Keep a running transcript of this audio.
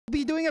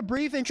be doing a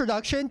brief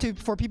introduction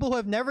for people who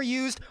have never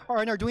used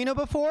an Arduino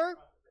before.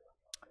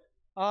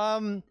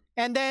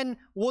 And then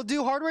we'll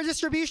do hardware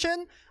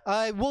distribution.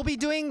 We'll be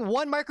doing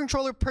one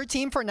microcontroller per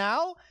team for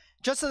now,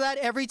 just so that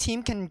every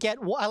team can get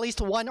at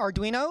least one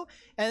Arduino.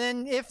 And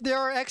then if there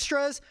are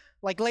extras,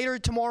 like later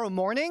tomorrow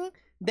morning,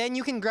 then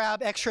you can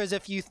grab extras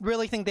if you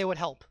really think they would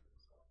help.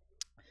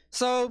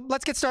 So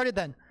let's get started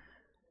then.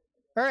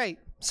 All right,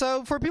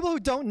 so for people who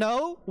don't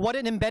know what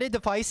an embedded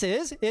device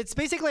is, it's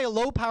basically a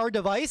low-power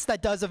device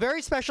that does a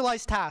very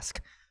specialized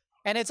task.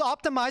 And it's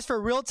optimized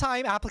for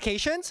real-time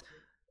applications.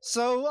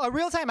 So a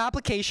real-time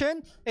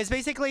application is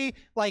basically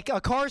like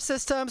a car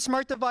system,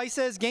 smart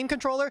devices, game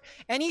controller,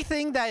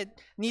 anything that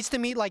needs to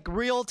meet like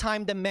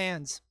real-time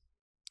demands.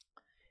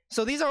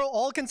 So these are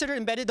all considered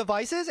embedded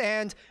devices,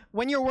 and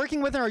when you're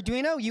working with an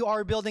Arduino, you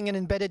are building an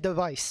embedded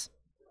device.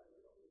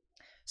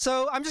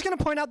 So I'm just going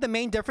to point out the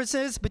main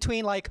differences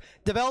between like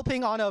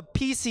developing on a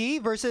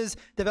PC versus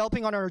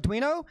developing on an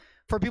Arduino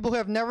for people who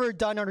have never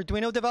done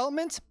Arduino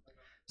development.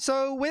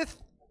 So with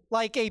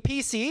like a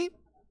PC,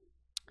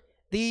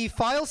 the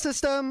file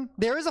system,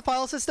 there is a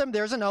file system,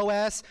 there's an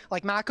OS,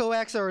 like Mac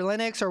OS or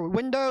Linux or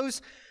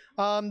Windows.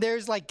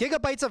 There's like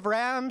gigabytes of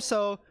RAM,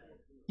 so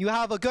you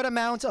have a good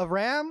amount of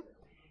RAM.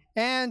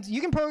 And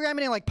you can program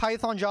it in like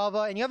Python,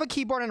 Java, and you have a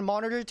keyboard and a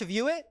monitor to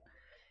view it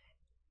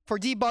for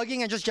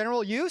debugging and just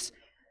general use.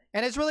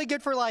 And it's really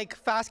good for like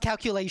fast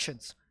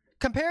calculations.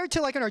 Compared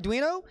to like an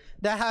Arduino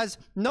that has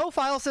no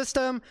file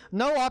system,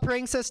 no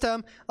operating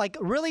system, like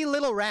really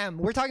little RAM.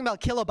 We're talking about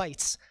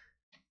kilobytes.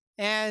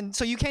 And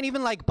so you can't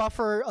even like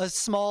buffer a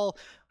small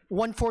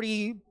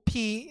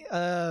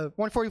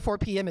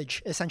 144p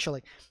image,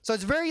 essentially. So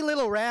it's very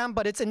little RAM,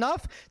 but it's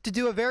enough to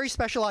do a very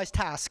specialized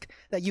task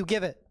that you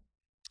give it.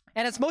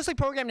 And it's mostly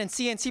programmed in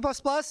C and C++.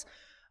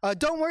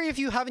 Don't worry if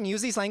you haven't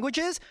used these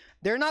languages.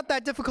 They're not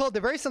that difficult.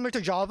 They're very similar to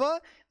Java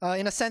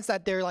in a sense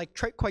that they're like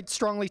quite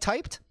strongly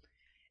typed.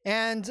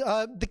 And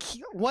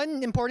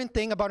one important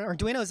thing about an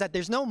Arduino is that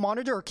there's no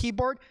monitor or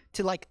keyboard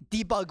to like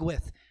debug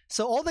with.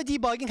 So all the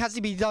debugging has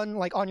to be done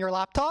like on your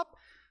laptop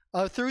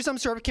through some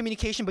sort of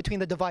communication between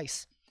the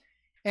device.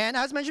 And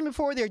as mentioned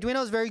before, the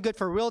Arduino is very good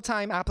for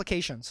real-time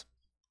applications.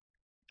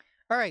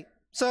 All right,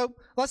 so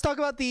let's talk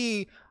about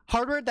the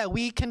hardware that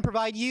we can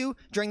provide you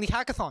during the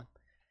hackathon.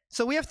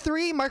 So we have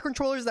 3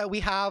 microcontrollers that we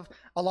have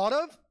a lot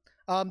of.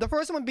 The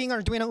first one being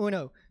Arduino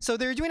Uno. So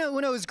the Arduino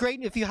Uno is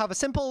great if you have a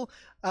simple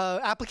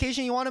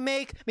application you want to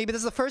make. Maybe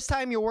this is the first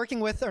time you're working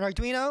with an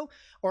Arduino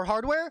or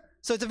hardware.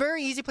 So it's a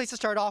very easy place to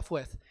start off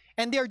with.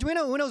 And the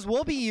Arduino Unos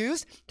will be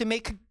used to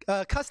make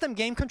custom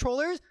game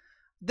controllers.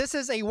 This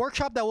is a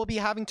workshop that we'll be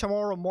having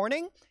tomorrow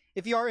morning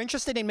if you are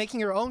interested in making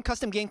your own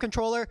custom game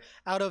controller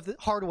out of the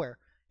hardware.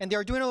 And the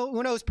Arduino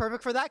Uno is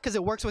perfect for that because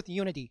it works with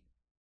Unity.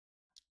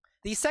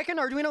 The second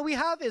Arduino we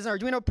have is an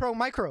Arduino Pro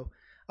Micro.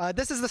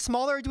 This is the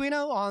smaller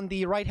Arduino on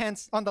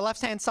the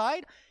left-hand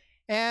side.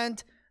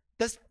 And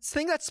the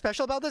thing that's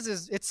special about this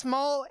is it's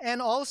small,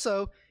 and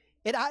also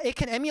it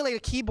can emulate a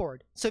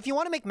keyboard. So if you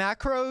want to make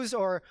macros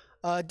or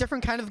a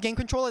different kind of game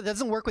controller that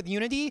doesn't work with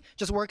Unity,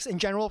 just works in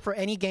general for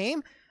any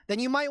game, then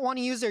you might want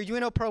to use the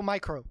Arduino Pro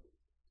Micro.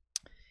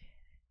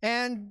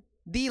 And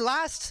the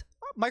last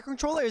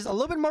microcontroller is a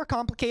little bit more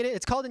complicated.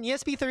 It's called an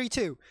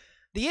ESP32.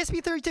 The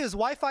ESP32 is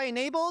Wi-Fi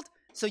enabled,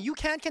 so you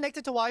can connect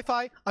it to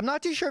Wi-Fi. I'm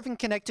not too sure if it can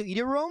connect to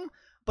eDROAM,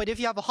 but if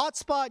you have a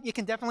hotspot, you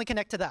can definitely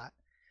connect to that.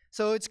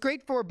 So it's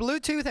great for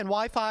Bluetooth and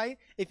Wi-Fi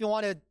if you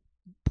want to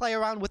play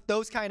around with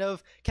those kind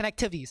of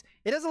connectivities.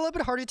 It is a little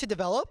bit harder to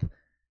develop,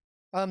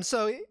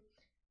 so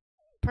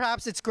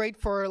perhaps it's great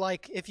for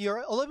like if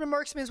you're a little bit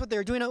more experienced with the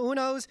Arduino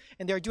Unos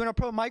and the Arduino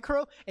Pro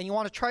Micro, and you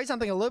want to try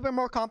something a little bit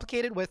more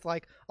complicated with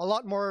like a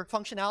lot more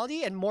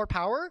functionality and more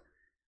power,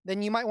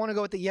 then you might want to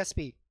go with the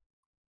ESP.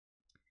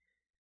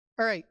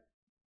 All right.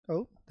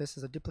 Oh, this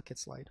is a duplicate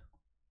slide.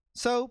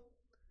 So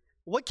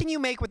what can you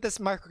make with this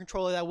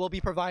microcontroller that we'll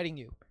be providing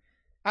you?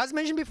 As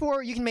mentioned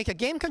before, you can make a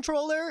game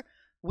controller.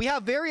 We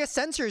have various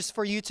sensors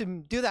for you to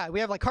do that. We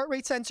have like heart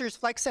rate sensors,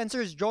 flex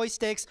sensors,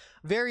 joysticks,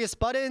 various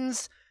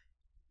buttons,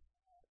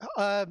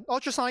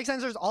 ultrasonic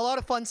sensors, a lot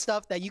of fun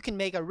stuff that you can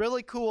make a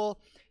really cool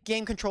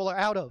game controller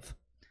out of.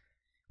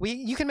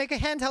 You can make a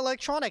handheld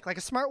electronic, like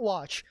a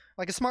smartwatch,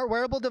 like a smart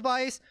wearable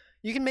device.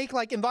 You can make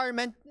like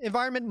environment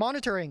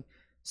monitoring.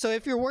 So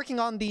if you're working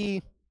on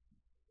the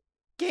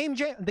game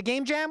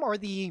jam or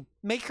the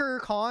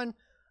MakerCon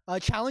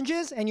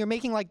challenges, and you're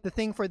making like the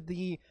thing for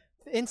the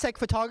insect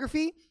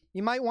photography,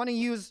 you might want to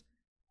use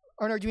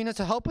an Arduino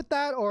to help with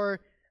that, or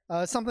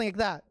something like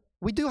that.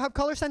 We do have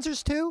color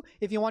sensors too,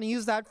 if you want to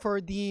use that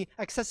for the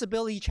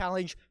accessibility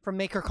challenge from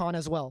MakerCon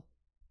as well.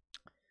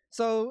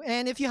 So,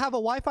 and if you have a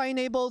Wi-Fi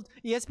enabled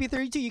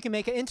ESP32, you can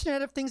make an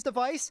Internet of Things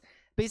device.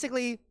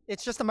 Basically,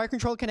 it's just a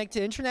microcontroller connected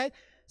to internet.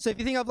 So if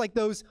you think of like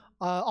those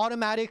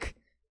automatic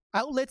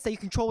outlets that you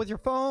control with your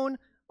phone,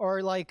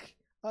 or like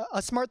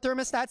a smart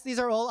thermostats, these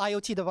are all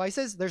IoT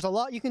devices. There's a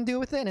lot you can do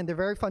with it, and they're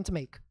very fun to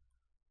make.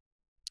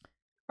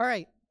 All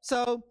right,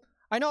 so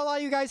I know a lot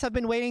of you guys have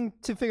been waiting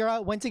to figure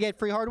out when to get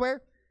free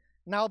hardware.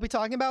 Now I'll be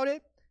talking about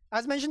it.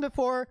 As mentioned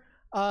before,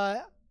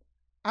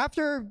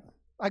 after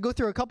I go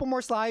through a couple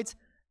more slides,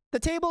 the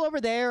table over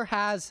there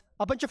has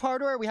a bunch of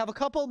hardware. We have a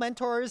couple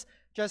mentors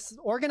just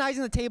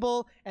organizing the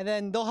table, and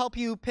then they'll help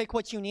you pick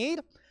what you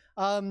need.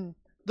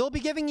 They'll be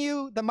giving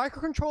you the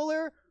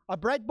microcontroller, a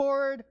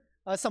breadboard,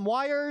 some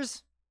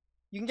wires.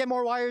 You can get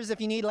more wires if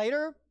you need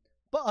later,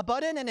 but a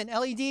button and an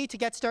LED to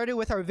get started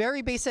with our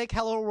very basic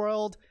Hello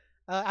World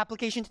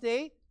application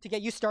today to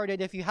get you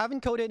started if you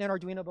haven't coded in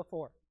Arduino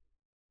before.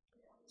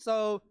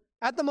 So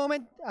at the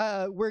moment,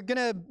 we're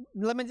gonna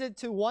limit it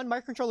to one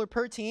microcontroller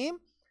per team.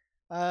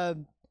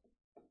 And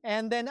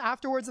then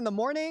afterwards in the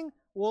morning,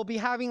 we'll be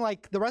having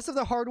like the rest of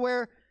the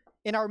hardware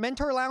in our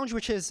mentor lounge,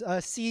 which is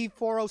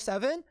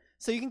C407.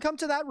 So you can come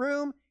to that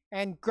room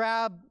and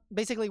grab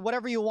basically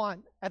whatever you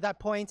want at that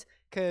point,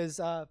 because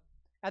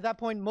at that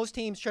point, most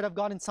teams should have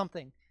gotten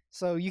something.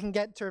 So you can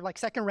get to like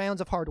second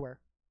rounds of hardware.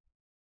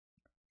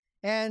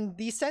 And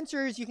these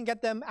sensors, you can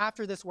get them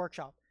after this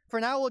workshop. For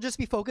now, we'll just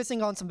be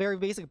focusing on some very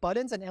basic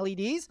buttons and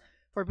LEDs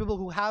for people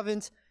who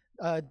haven't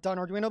done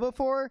Arduino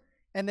before.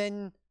 And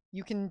then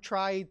you can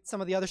try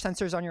some of the other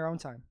sensors on your own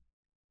time.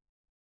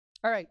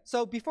 All right,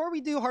 so before we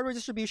do hardware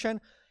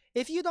distribution,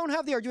 if you don't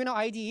have the Arduino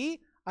IDE,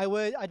 I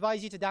would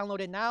advise you to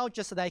download it now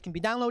just so that it can be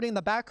downloading in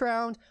the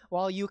background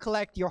while you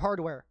collect your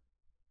hardware.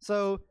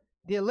 So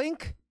the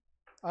link,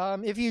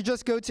 if you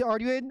just go to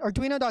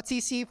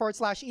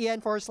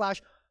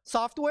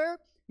arduino.cc/en/software,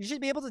 you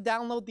should be able to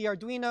download the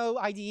Arduino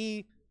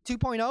IDE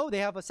 2.0. They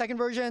have a second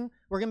version.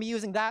 We're going to be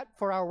using that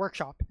for our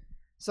workshop.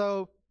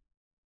 So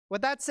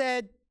with that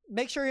said,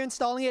 make sure you're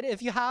installing it.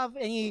 If you have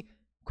any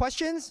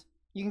questions,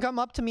 you can come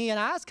up to me and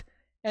ask.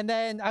 And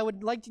then I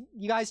would like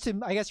you guys to,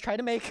 I guess, try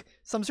to make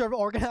some sort of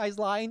organized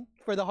line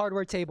for the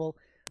hardware table.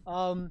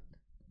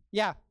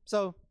 Yeah,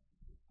 so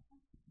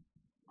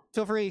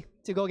feel free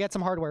to go get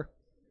some hardware.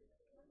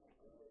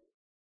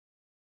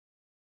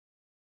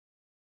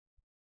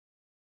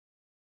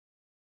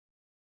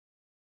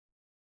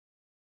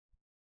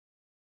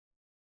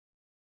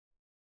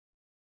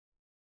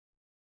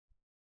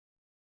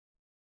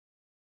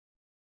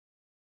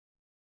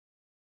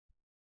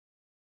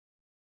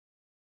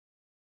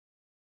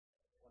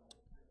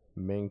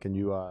 Ming, can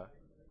you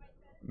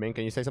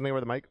say something over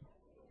the mic?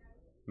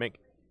 Ming,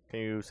 can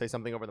you say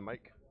something over the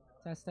mic?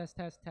 Test, test,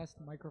 test, test,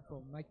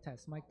 microphone, mic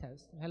test, mic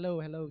test. Hello,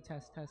 hello,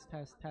 test, test,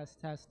 test, test,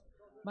 test.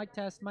 Mic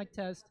test, mic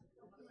test.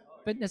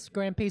 Fitness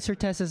Grand Pacer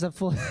test is a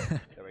full.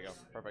 There we go.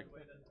 Perfect.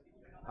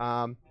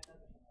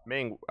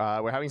 Ming,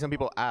 we're having some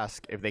people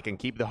ask if they can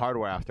keep the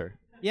hardware after.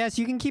 Yes,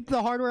 you can keep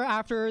the hardware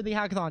after the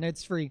hackathon.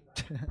 It's free.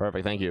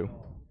 Perfect. Thank you.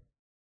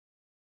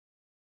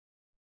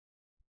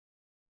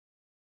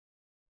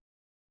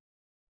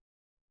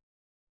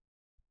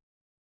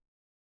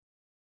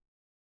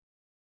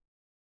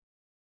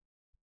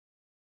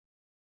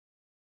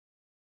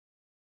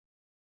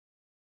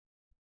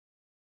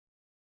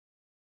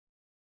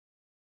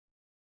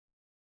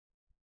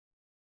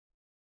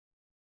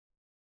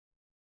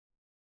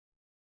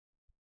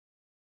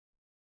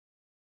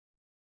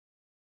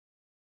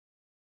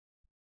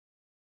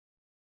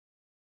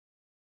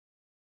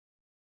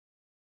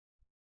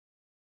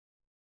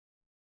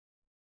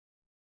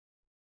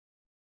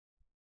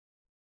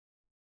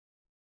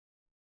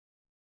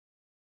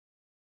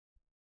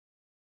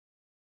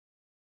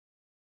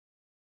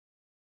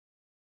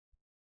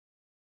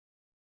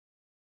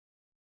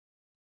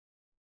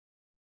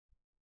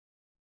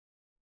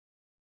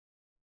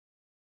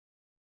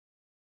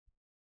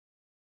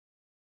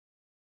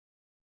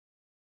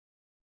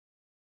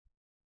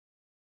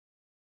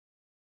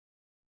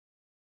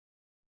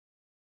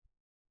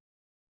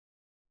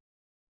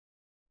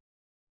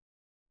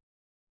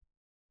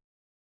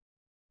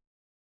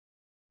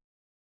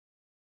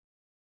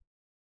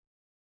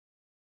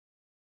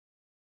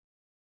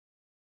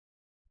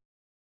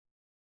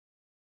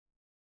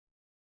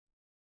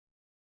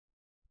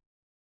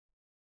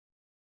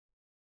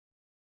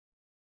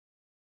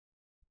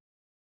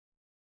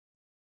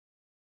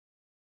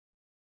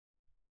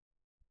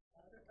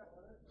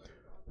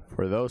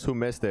 For those who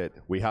missed it,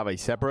 we have a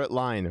separate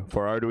line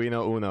for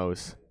Arduino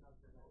Unos.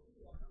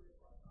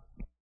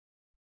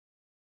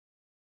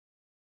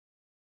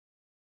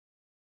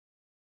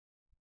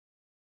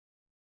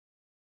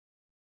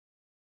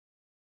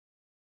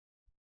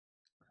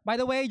 By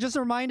the way, just a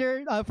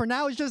reminder, for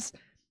now it's just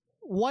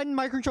one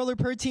microcontroller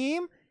per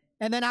team.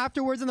 And then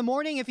afterwards in the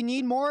morning, if you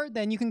need more,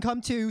 then you can come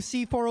to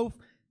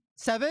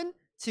C407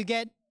 to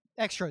get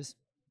extras.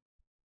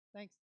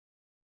 Thanks.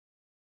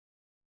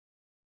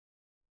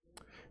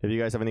 If you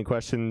guys have any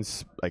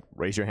questions, like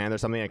raise your hand or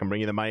something, I can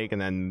bring you the mic,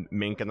 and then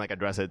Ming can like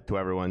address it to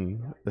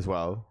everyone as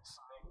well.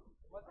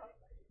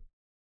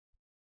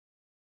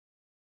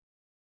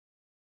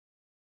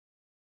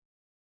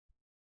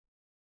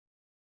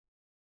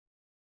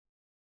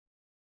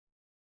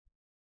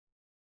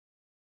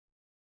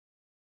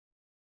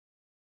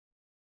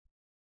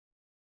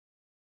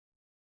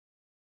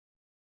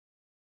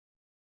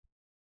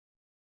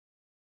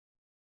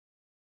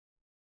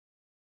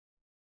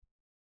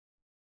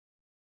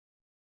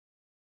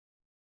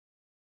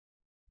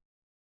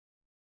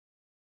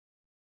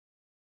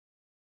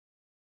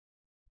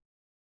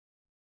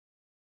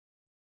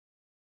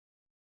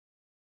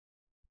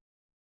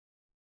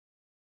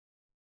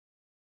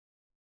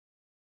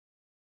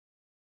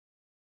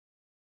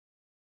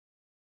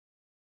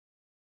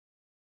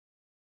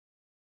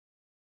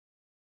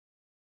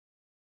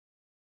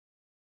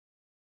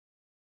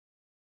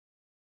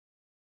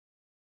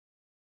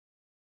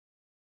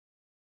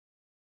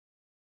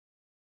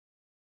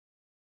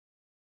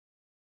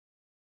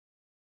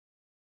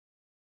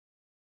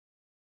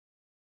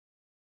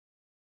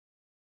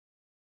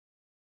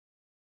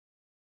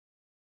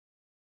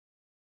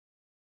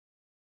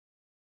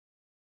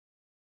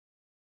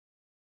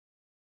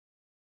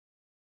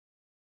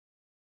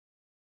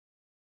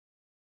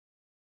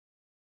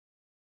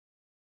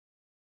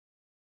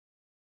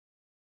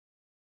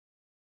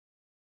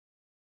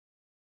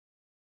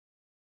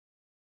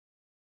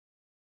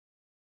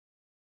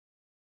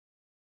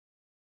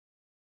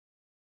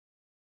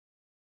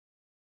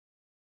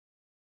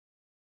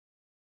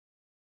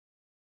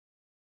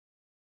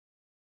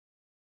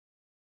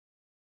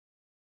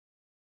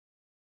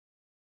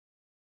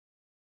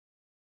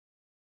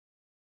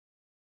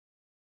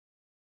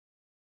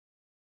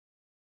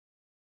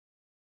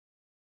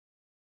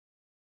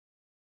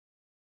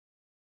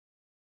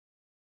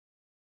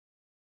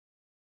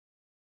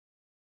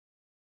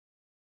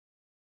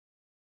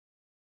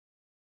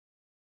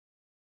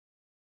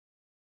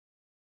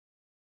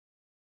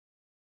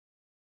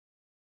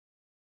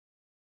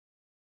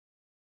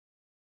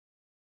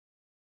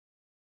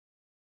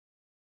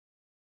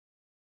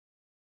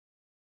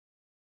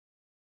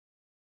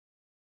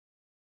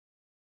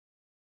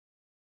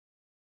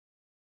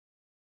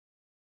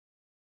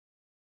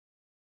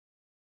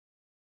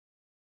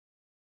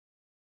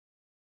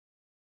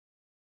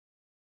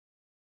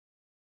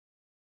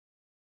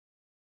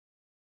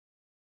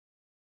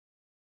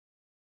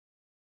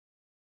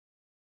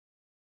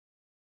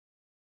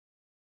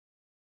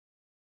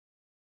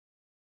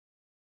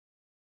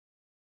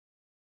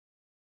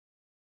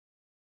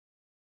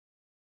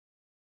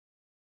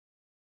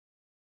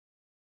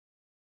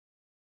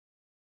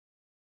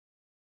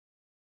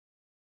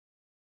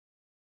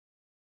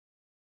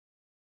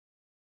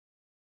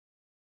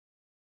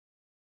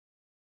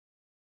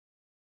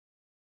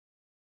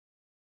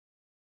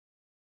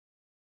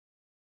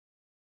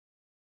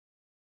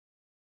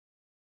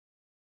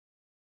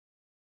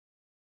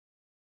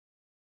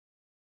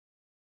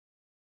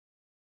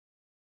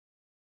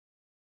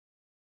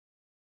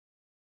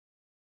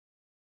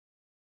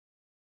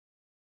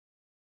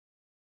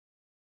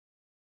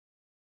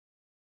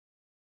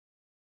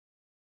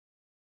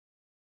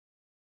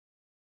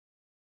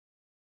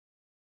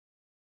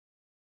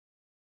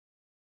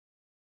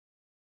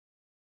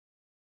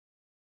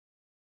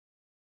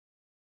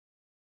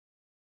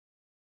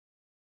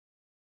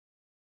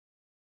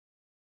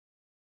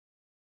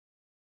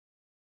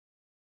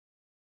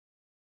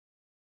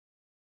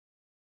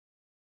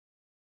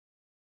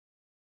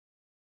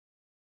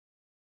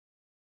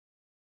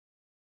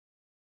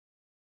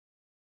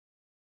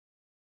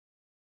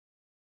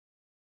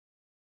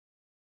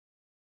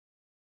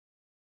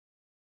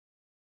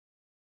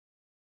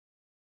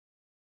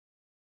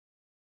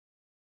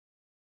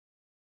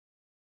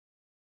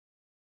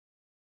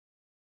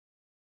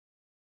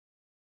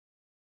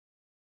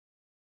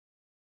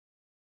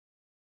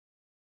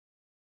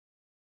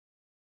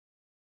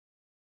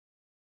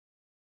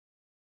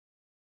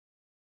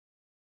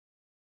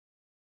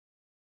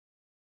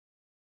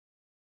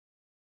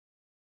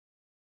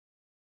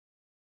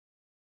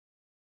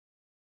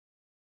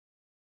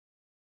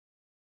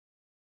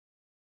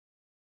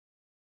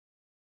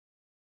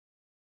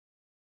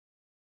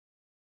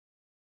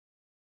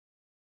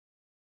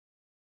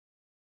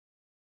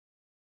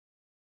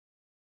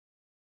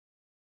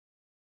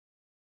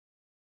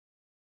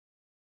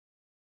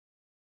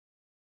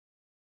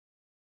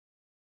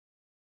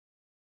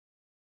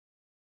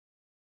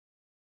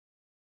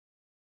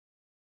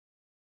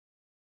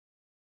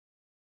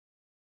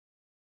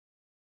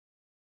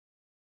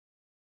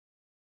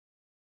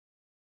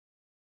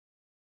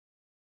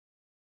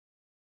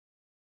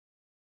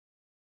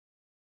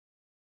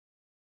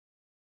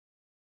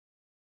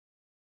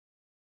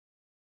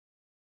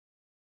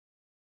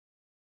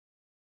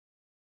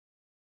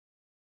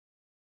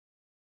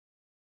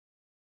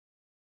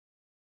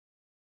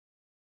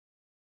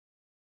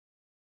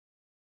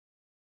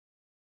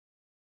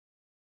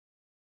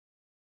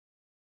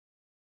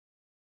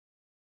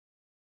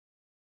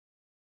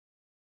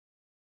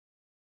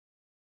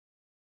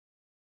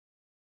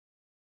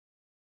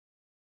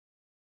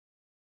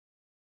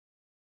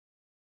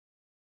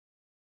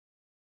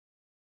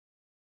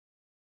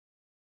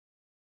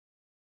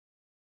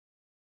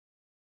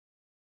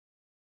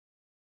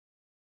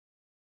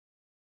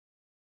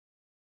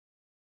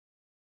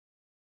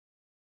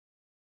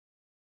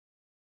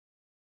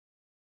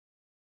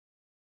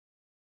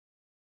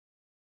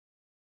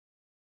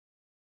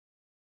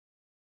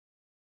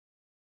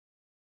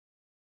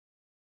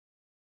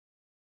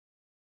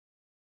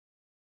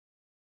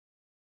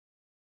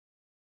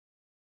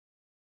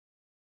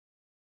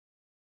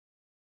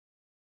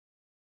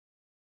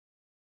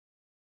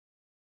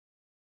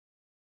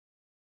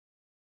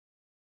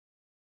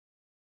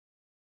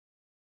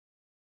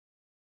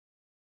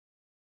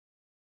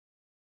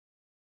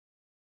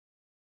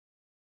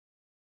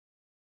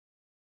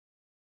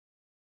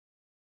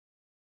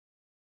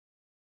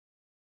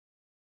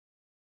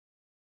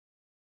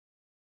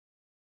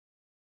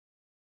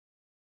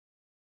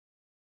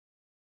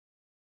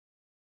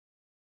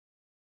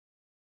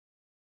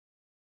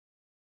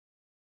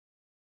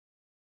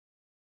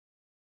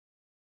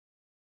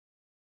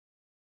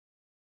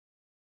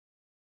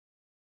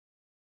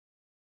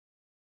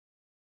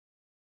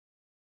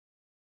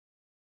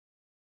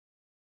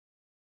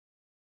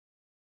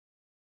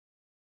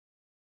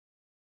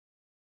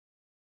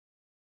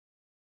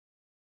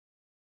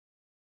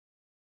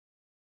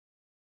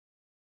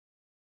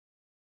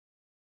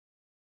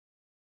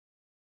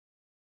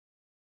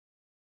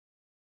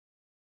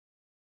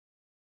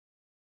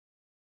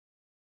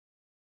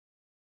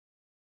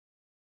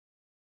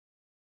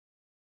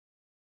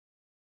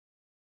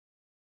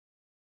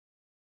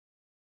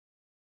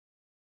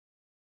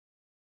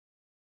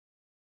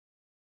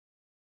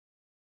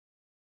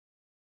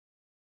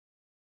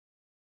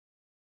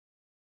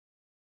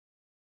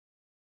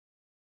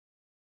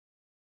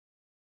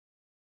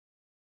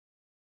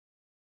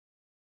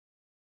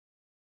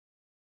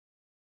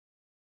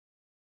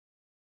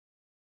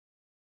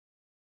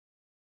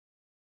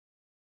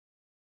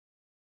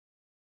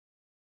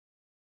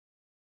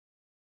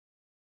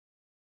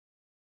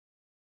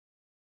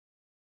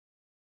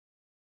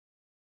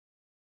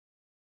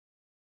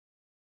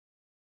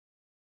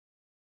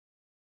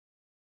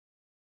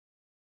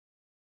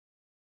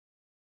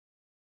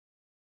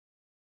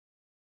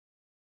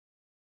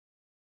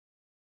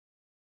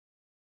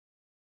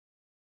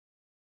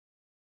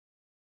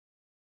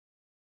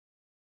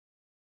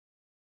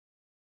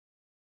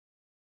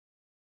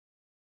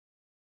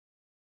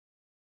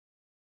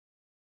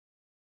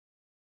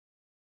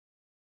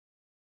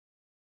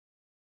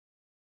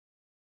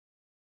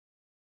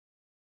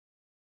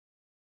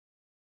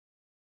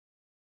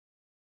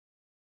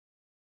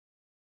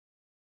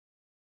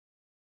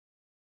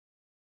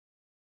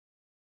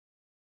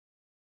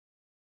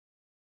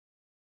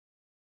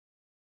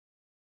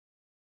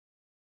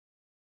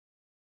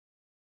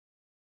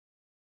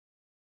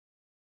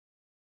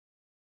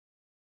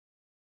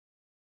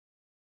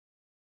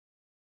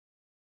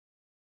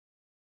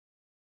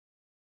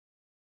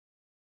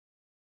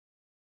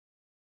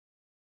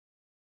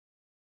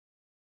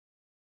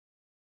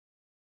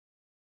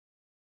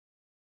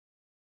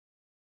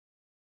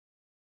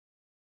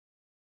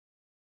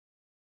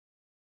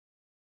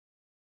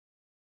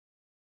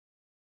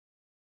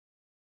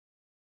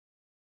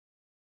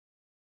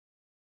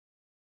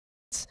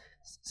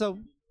 So,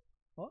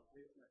 oh,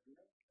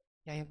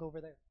 yeah, you go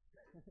over there.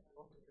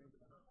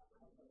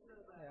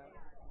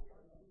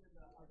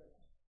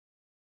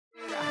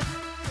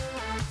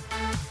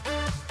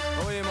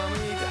 Oye,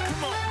 mamita,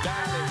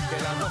 dale,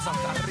 que la cosa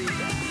está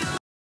rica.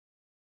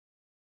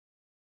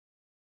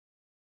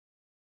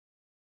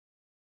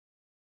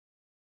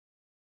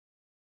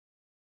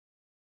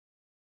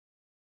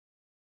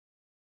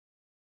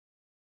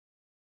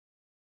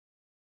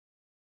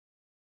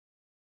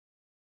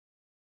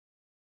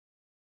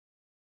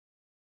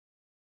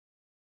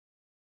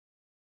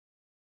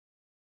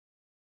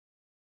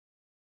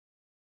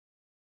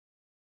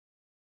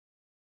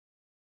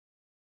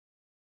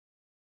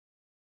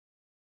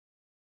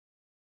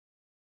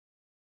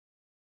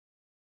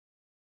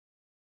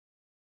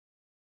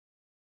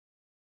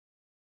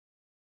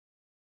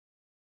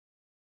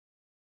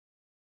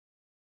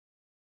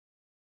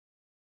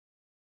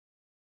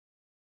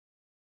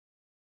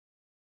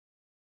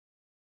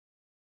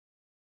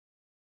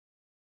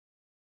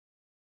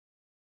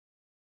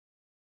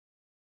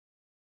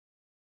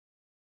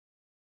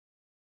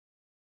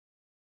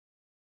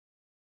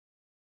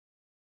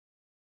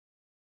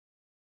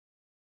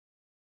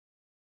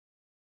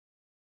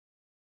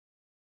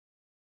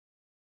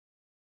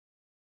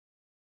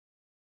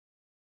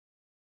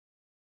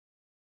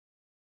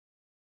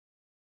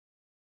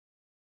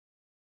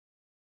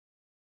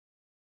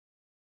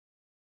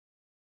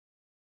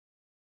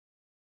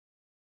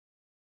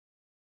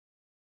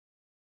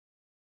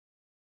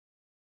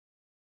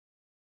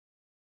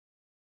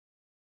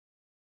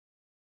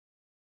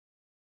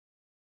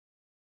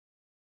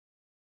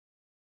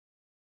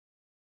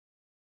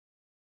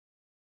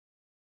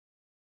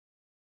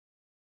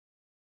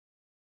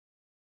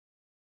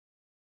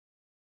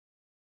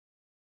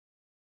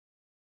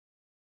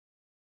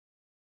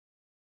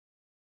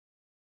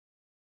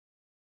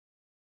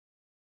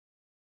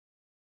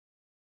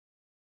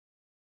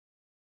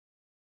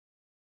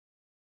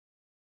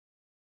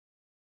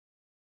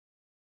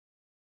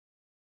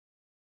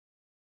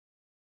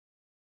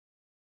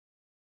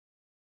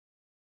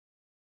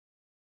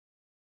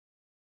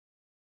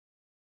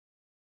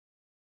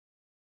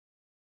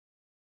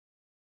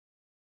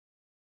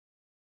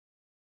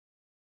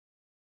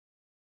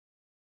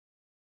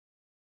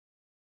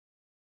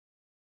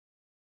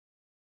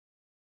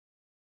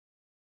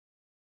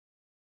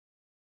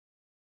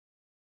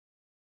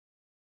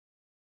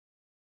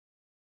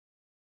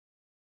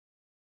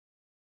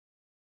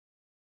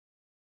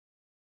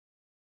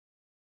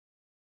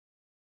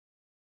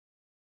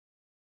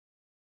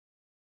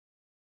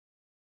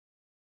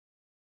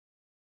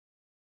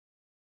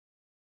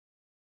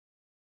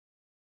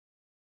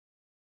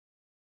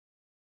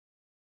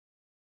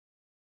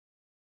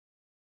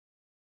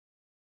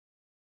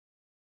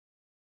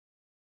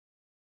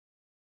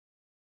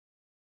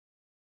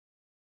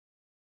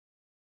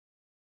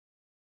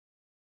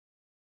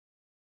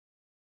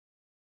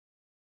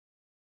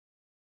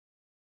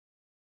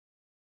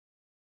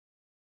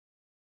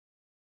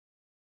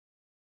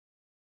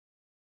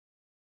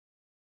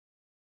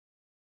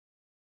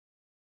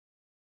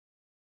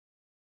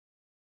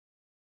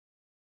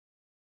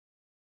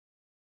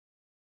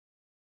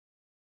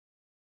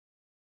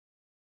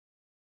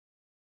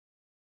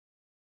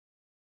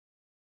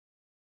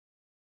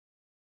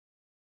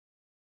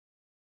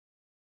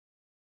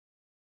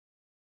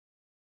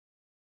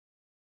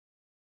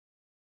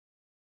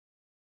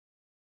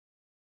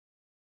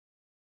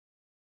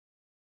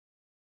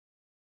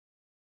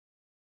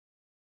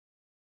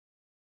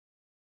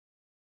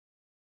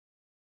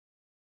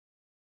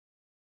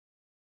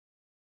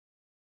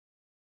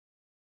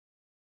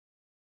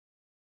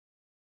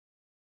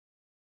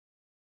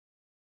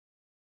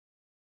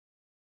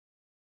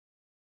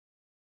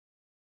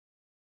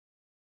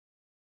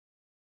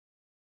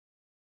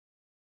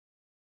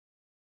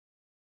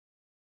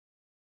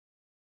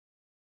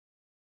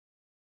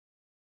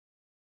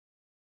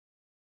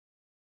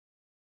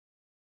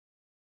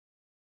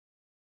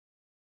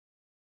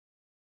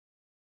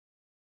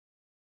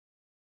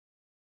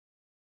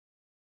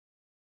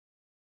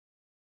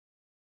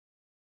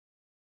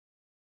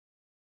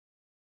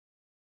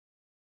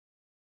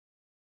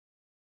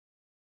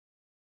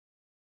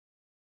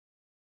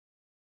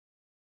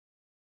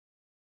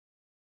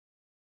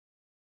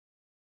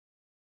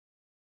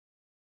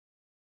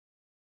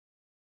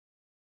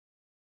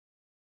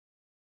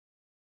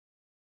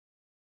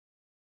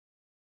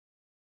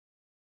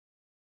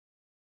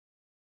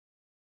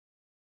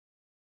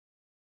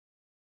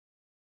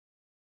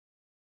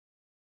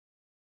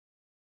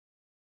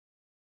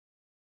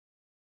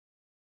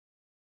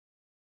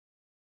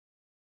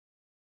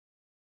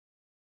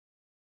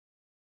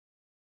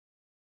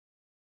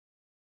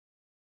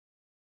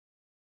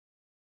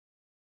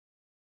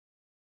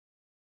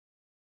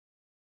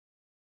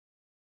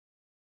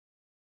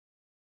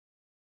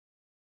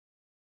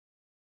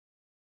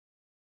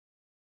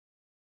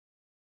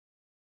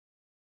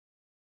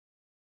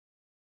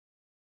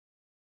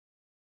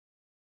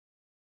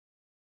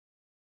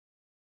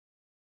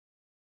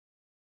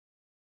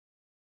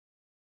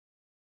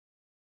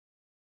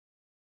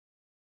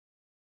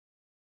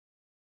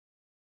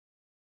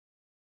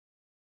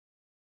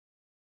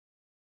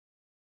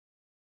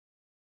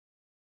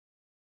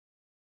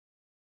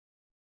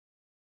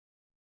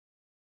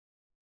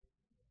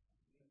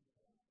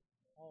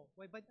 Oh,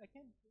 wait, but I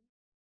can't.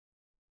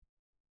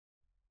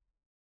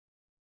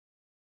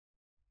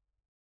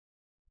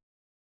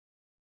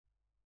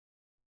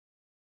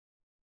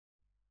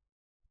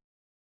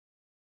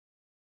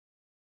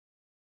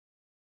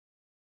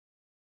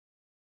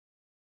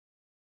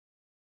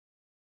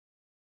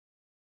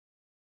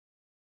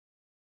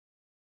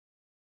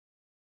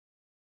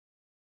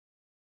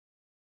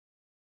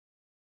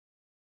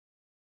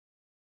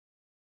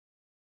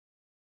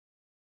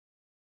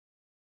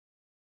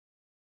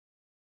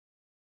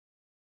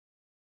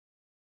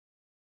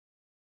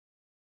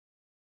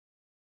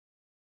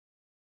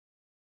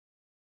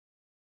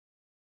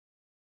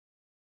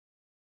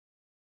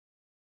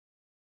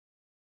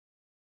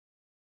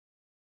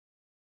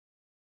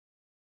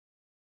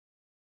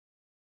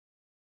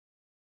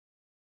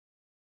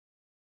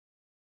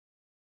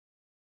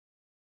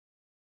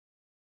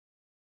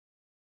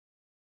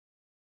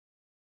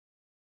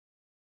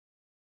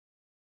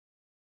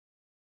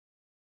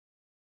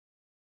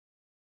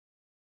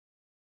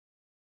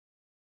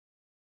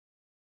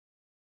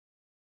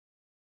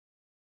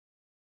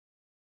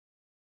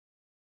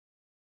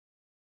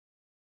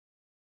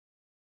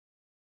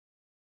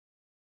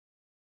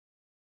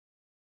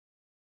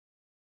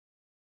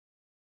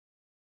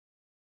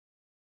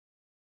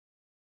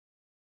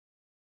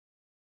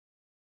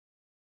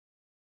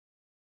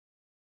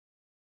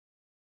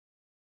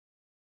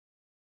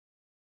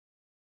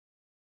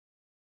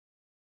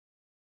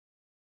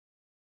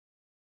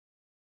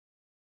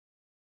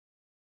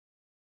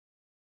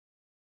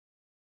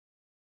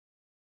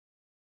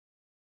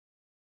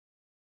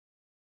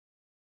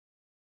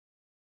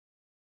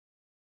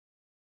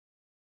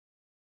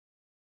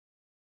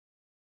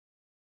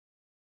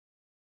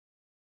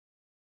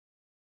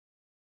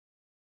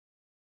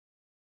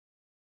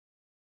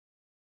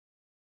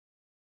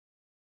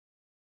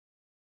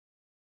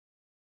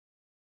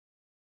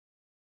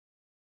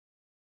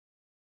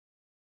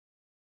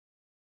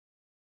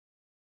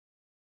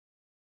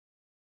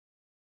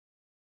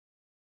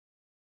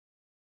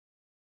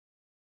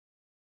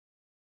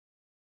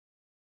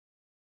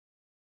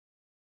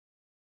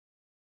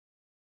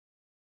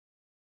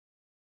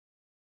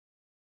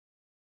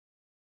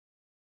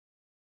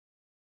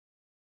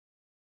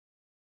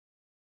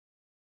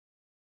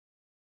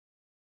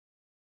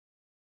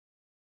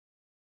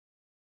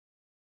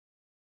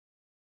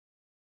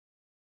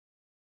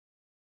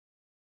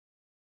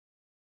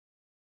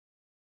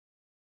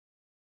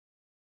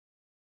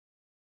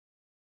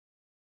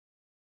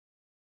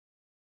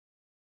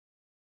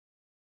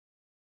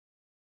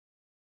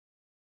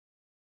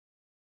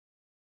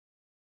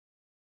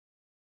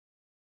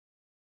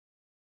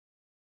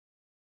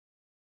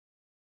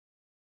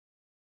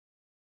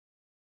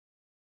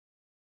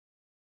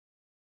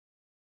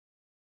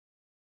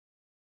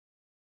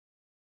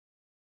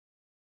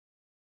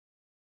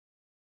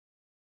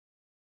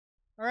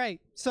 All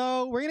right,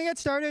 so we're gonna get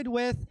started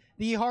with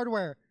the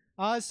hardware.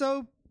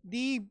 So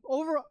the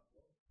overall,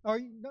 or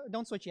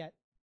don't switch yet,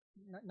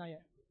 not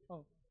yet.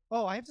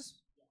 Oh, I have to.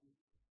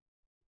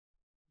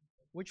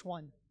 Which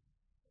one?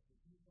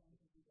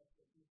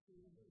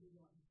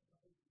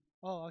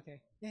 Oh,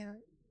 okay. Yeah.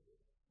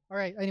 All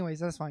right.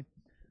 Anyways, that's fine.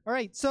 All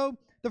right. So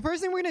the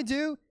first thing we're gonna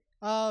do,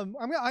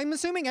 I'm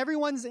assuming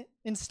everyone's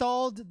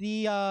installed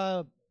the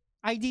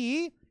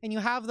IDE and you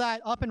have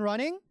that up and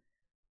running.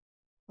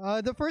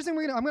 The first thing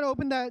I'm gonna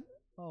open that.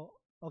 Oh,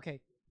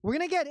 okay. We're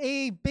gonna get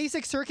a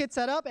basic circuit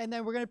set up and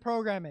then we're gonna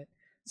program it.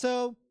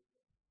 So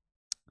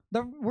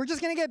we're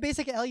just gonna get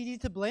basic LED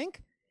to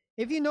blink.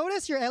 If you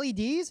notice your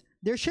LEDs,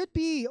 there should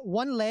be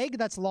one leg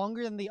that's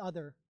longer than the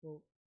other.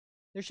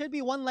 There should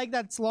be one leg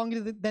that's longer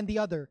than the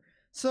other.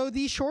 So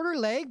the shorter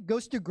leg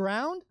goes to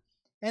ground,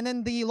 and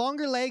then the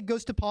longer leg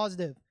goes to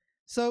positive.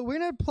 So we're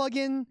gonna plug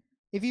in,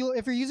 if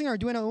you're using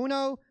Arduino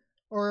Uno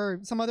or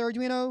some other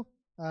Arduino,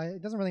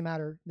 it doesn't really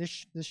matter.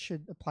 This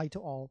should apply to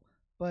all.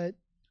 But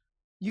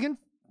you can,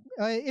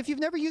 if you've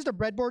never used a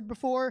breadboard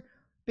before,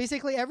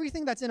 basically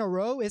everything that's in a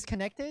row is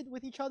connected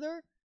with each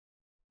other.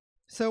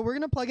 So we're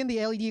gonna plug in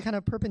the LED kind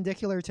of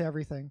perpendicular to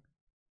everything.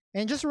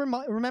 And just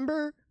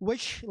remember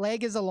which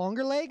leg is a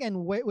longer leg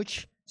and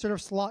which sort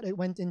of slot it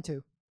went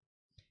into.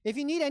 If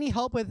you need any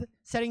help with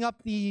setting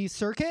up the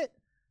circuit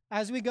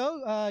as we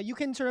go, you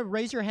can sort of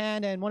raise your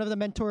hand and one of the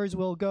mentors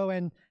will go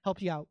and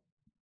help you out.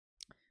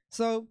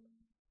 So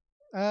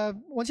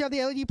once you have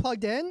the LED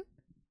plugged in,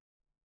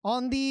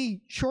 on the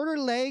shorter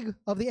leg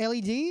of the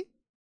LED,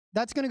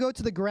 that's going to go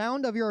to the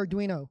ground of your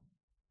Arduino.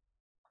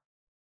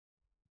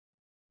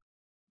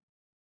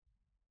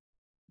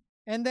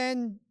 And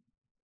then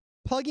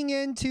plugging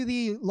into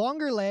the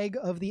longer leg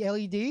of the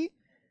LED,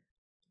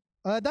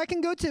 that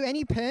can go to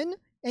any pin,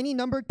 any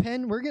numbered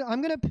pin.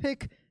 I'm gonna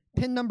pick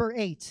pin number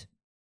 8.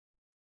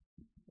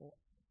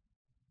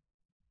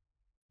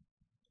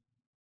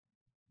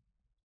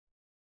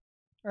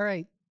 All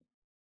right.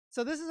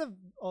 So this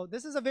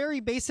is a very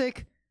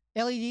basic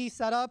LED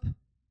setup,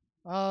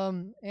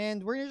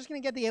 and we're just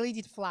gonna get the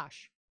LED to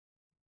flash.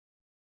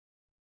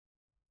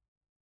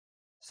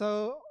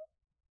 So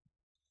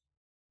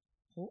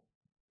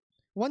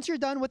once you're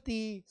done with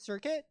the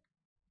circuit,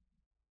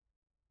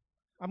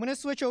 I'm going to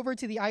switch over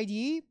to the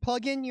IDE,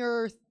 plug in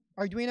your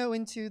Arduino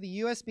into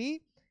the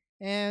USB,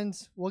 and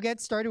we'll get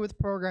started with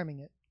programming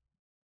it.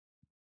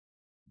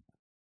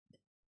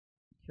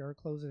 Here,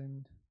 close it.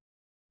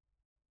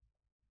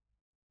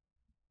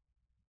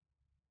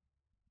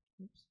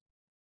 Oops.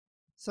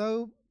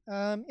 So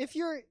if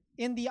you're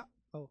in the,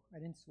 oh, I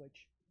didn't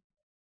switch.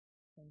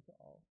 To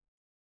all.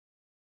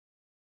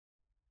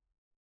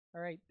 All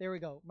right, there we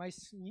go.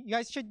 You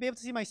guys should be able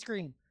to see my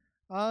screen.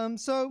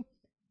 So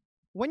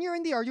when you're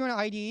in the Arduino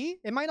IDE,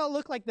 it might not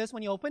look like this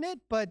when you open it,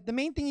 but the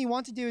main thing you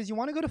want to do is you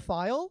want to go to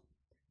File,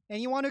 and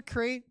you want to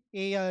create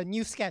a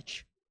new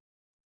sketch.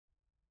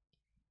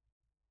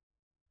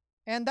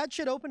 And that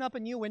should open up a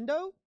new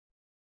window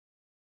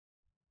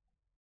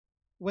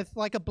with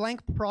like a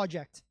blank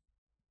project.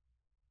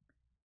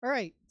 All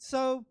right,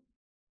 so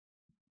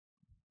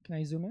can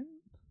I zoom in?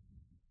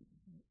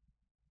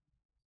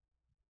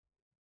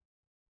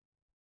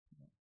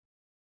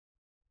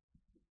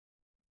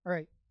 All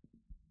right.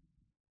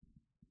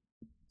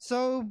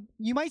 So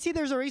you might see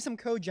there's already some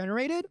code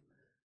generated.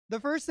 The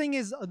first thing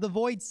is the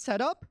void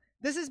setup.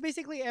 This is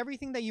basically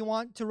everything that you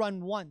want to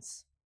run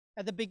once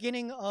at the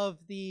beginning of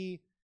the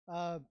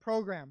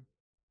program.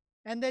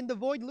 And then the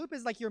void loop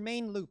is like your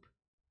main loop.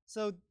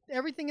 So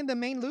everything in the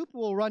main loop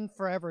will run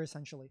forever,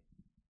 essentially.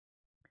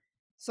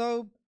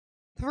 So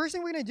the first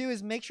thing we're going to do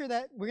is make sure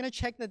that we're going to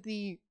check that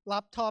the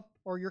laptop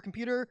or your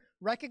computer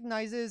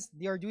recognizes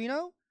the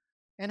Arduino.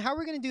 And how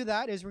we're going to do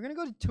that is we're going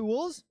to go to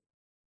Tools,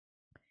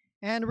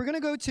 and we're going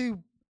to go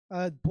to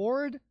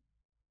Board,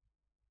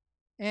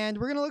 and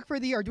we're going to look for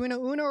the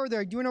Arduino Uno or the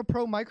Arduino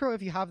Pro Micro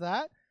if you have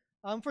that.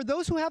 For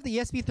those who have the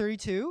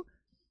ESP32,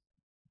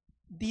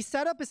 the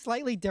setup is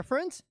slightly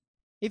different.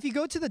 If you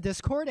go to the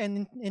Discord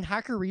and in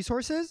Hacker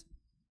Resources,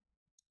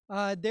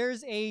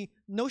 there's a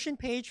Notion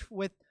page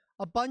with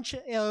a bunch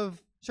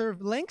of sort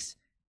of links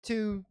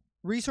to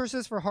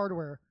resources for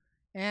hardware.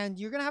 And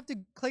you're going to have to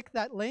click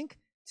that link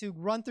to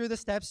run through the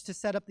steps to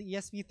set up the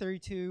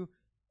ESP32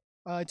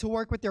 to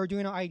work with the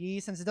Arduino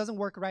IDE, since it doesn't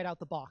work right out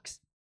the box.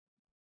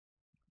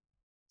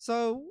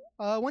 So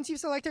once you've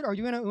selected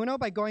Arduino Uno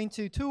by going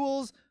to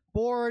Tools,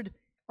 Board,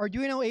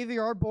 Arduino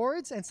AVR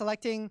boards, and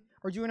selecting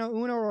Arduino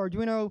Uno or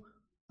Arduino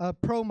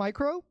Pro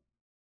Micro,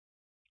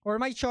 or it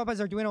might show up as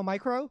Arduino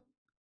Micro.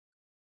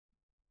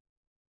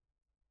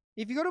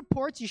 If you go to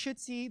ports, you should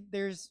see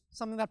there's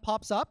something that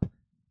pops up.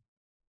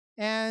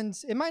 And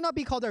it might not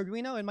be called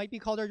Arduino, it might be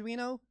called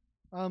Arduino.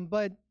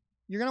 But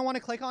you're going to want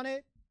to click on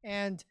it,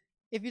 and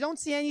if you don't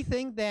see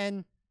anything,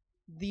 then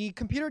the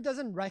computer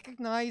doesn't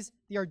recognize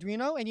the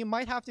Arduino, and you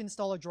might have to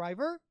install a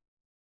driver.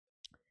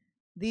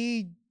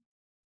 The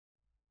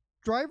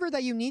driver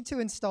that you need to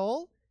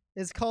install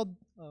is called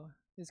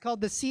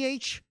the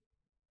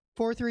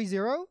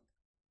CH430,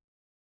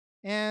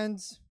 and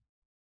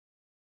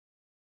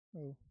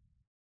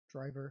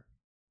driver.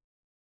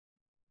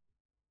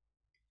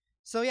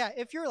 So yeah,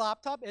 if your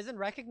laptop isn't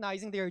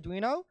recognizing the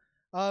Arduino,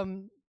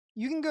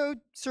 you can go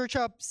search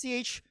up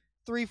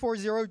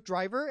CH340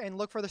 driver and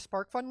look for the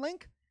SparkFun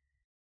link.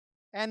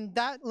 And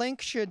that link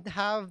should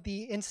have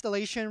the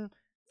installation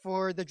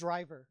for the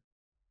driver,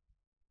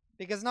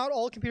 because not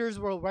all computers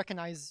will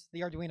recognize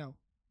the Arduino.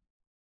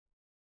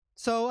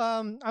 So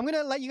I'm going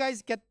to let you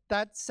guys get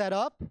that set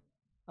up,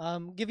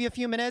 give you a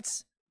few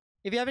minutes.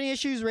 If you have any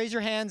issues, raise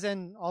your hands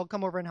and I'll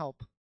come over and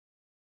help.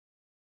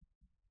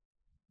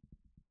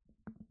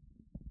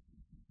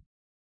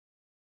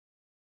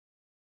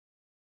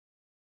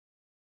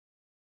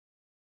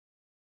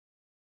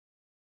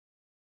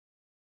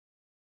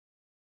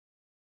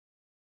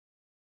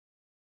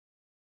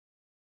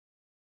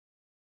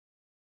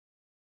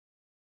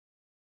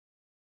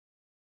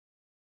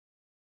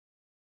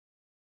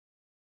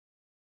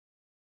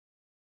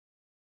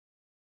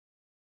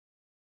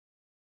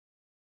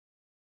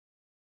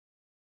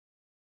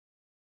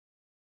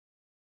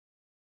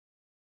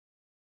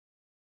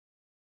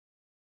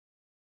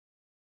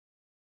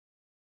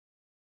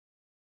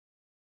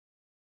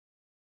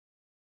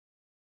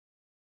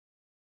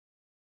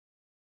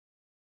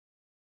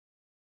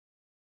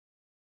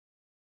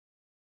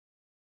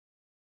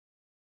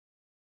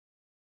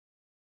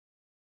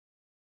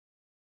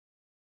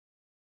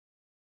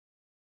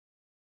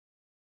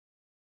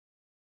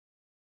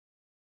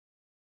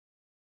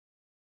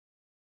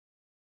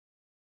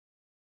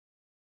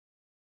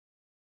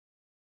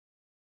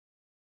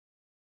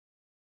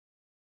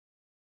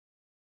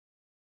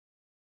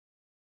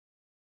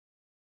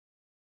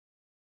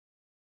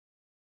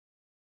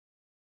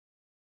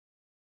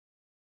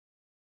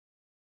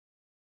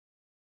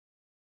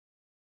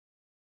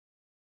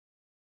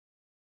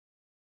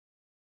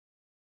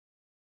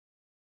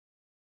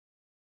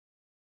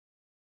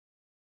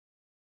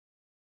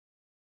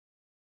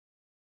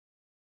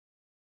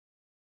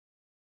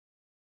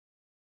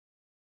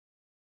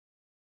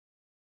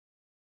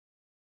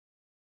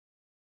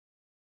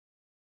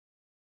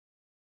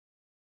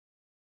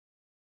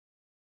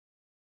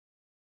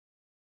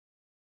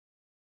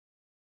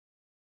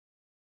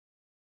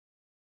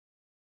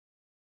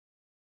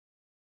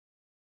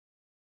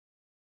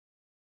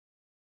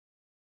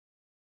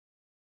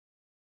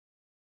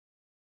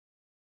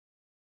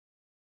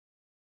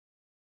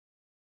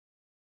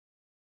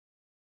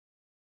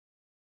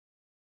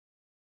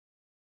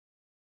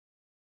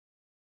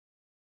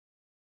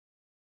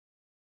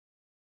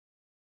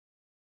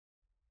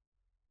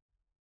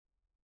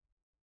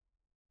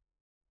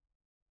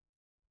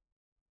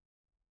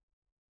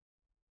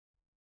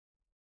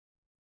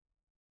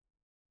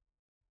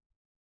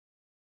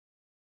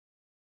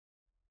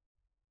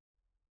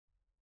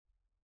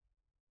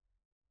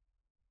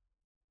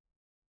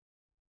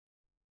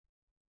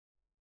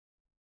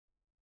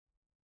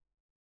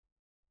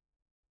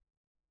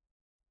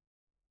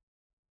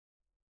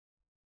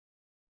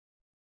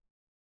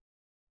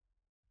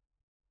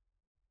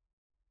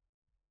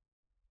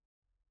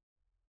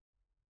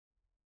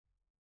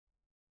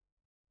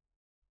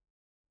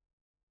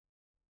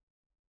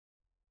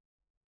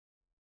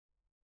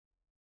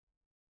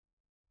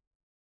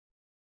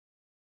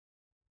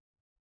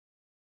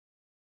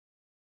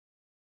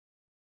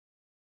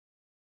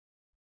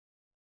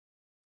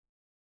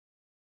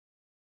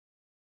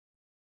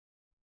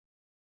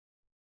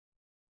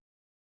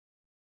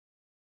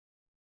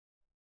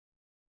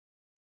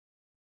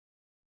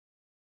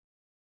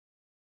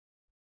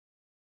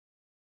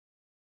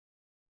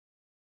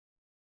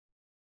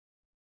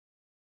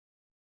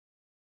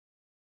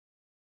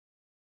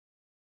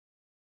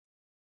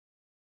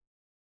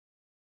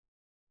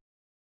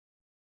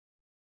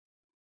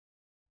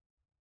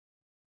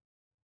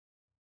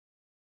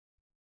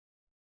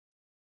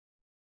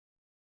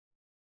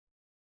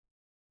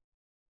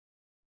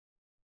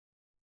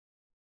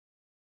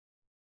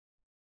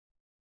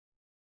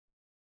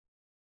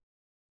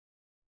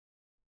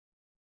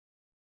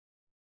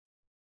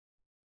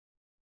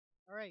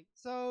 All right,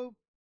 so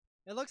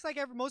it looks like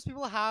most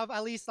people have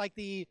at least like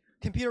the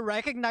computer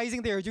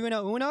recognizing the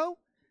Arduino Uno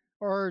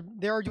or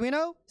their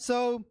Arduino.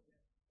 So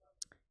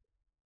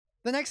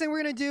the next thing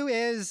we're gonna do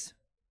is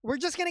we're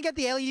just gonna get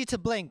the LED to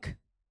blink.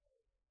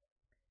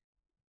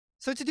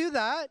 So to do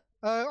that,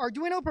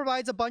 Arduino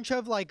provides a bunch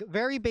of like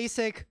very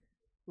basic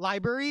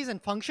libraries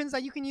and functions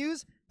that you can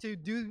use to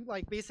do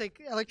like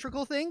basic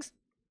electrical things.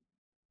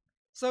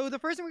 So the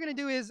first thing we're gonna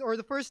do is, or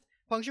the first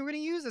function we're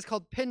gonna use is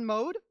called pin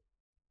mode.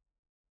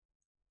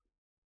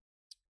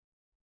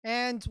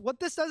 And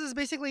what this does is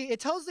basically it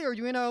tells the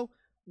Arduino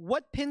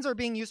what pins are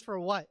being used for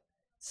what.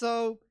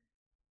 So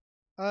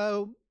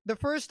the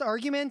first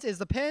argument is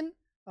the pin.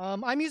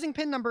 I'm using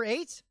pin number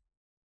 8,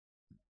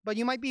 but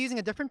you might be using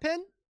a different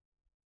pin.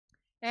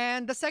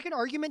 And the second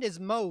argument is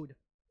mode.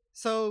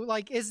 So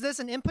like, is this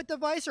an input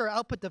device or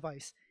output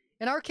device?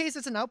 In our case,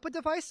 it's an output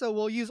device, so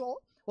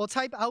we'll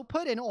type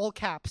output in all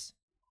caps.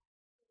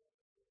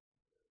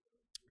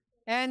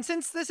 And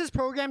since this is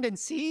programmed in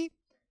C/C++,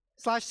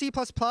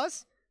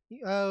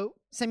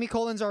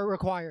 semicolons are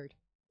required.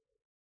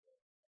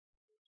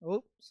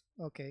 Oops,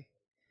 okay.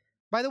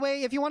 By the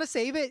way, if you want to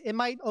save it, it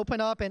might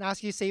open up and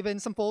ask you to save it in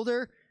some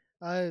folder.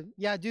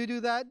 Yeah, do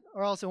that,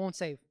 or else it won't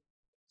save.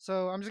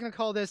 So I'm just going to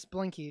call this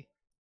Blinky.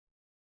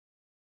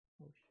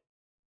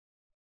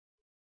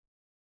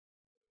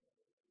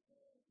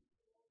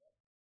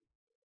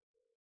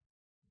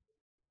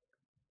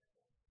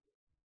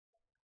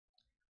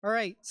 All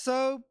right,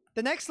 so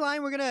the next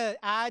line we're going to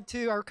add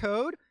to our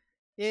code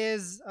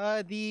is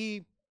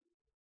the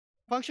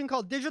function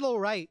called digital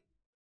write.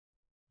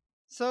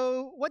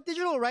 So what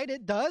digital write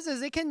it does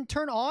is it can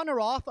turn on or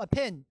off a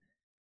pin.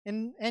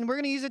 And we're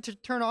going to use it to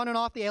turn on and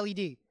off the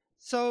LED.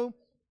 So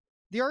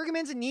the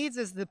arguments it needs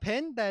is the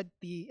pin that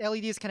the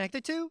LED is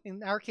connected to.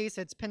 In our case,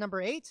 it's pin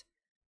number 8.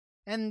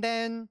 And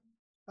then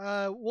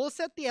we'll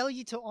set the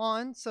LED to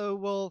on, so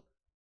we'll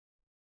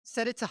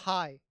set it to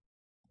high.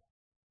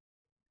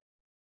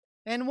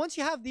 And once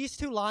you have these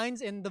two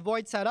lines in the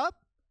void setup,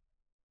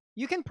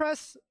 you can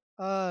press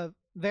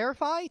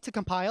verify to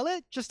compile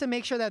it, just to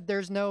make sure that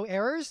there's no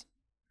errors.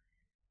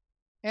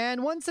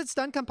 And once it's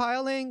done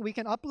compiling, we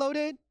can upload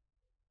it.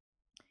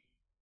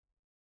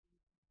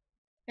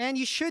 And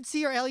you should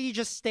see your LED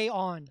just stay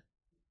on.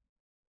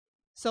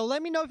 So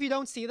let me know if you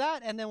don't see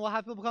that, and then we'll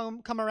have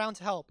people come around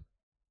to help.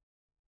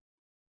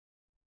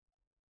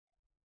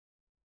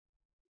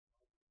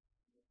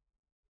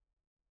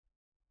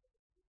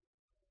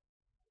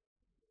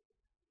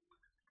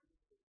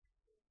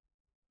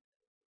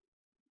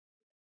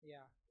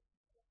 Yeah,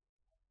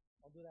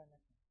 I'll do that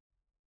next time.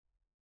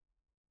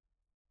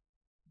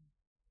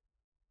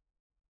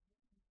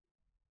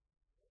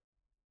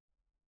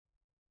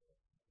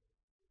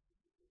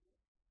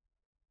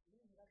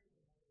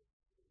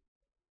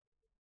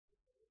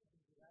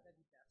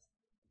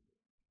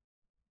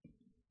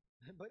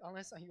 But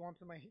unless you want to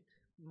put my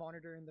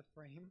monitor in the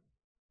frame.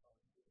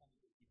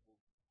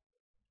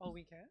 Oh,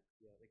 we can?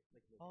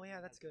 Oh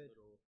yeah, that's good.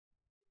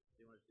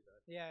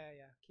 Yeah.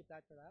 Keep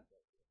that for that.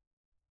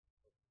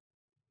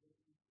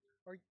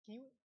 Or can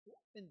you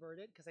invert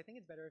it? Because I think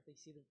it's better if they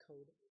see the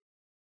code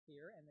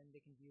here and then they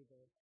can view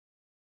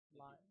the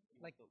line,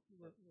 like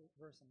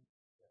reversing.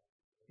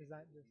 Is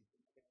that just?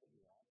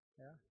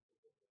 Yeah.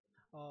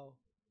 Oh.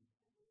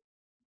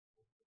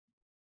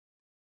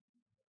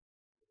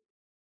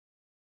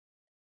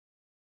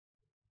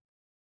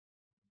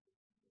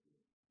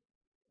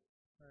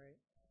 All right.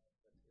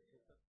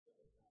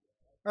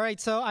 All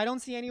right, so I don't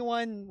see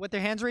anyone with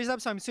their hands raised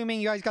up, so I'm assuming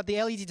you guys got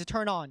the LED to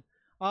turn on.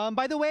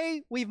 By the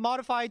way, we've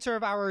modified sort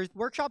of our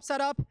workshop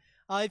setup.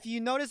 If you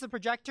notice, the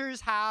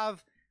projectors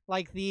have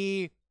like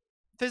the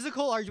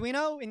physical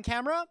Arduino in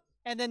camera,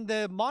 and then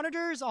the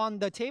monitors on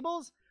the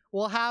tables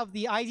will have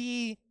the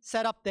IDE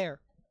set up there.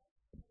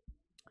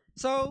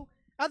 So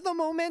at the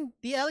moment,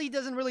 the LED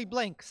doesn't really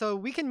blink, so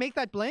we can make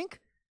that blink.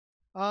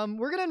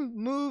 We're gonna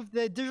move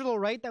the digital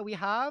write that we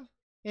have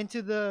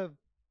into the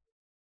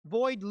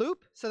void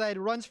loop so that it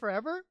runs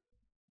forever.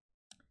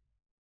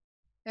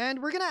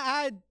 And we're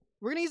gonna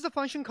use the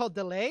function called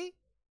delay,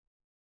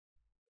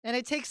 and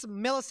it takes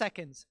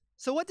milliseconds.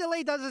 So what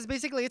delay does is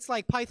basically it's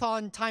like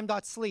Python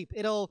time.sleep.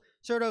 It'll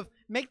sort of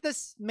make the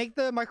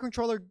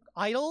microcontroller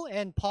idle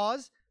and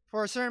pause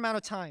for a certain amount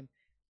of time.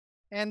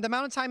 And the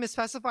amount of time is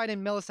specified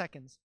in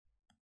milliseconds.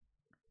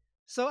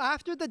 So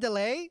after the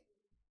delay,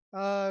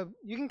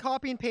 you can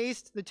copy and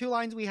paste the two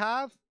lines we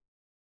have.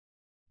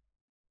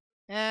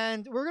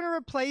 And we're going to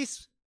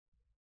replace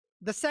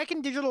the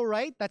second digital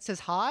write that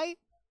says high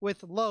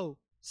with low.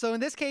 So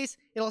in this case,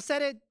 it'll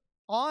set it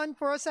on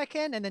for a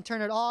second and then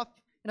turn it off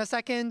in a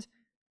second.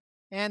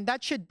 And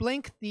that should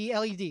blink the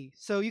LED.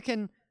 So you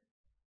can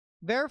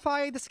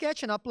verify the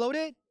sketch and upload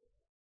it.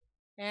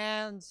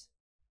 And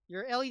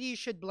your LED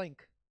should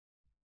blink.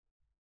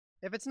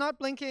 If it's not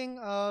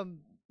blinking,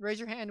 raise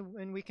your hand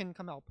and we can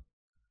come help.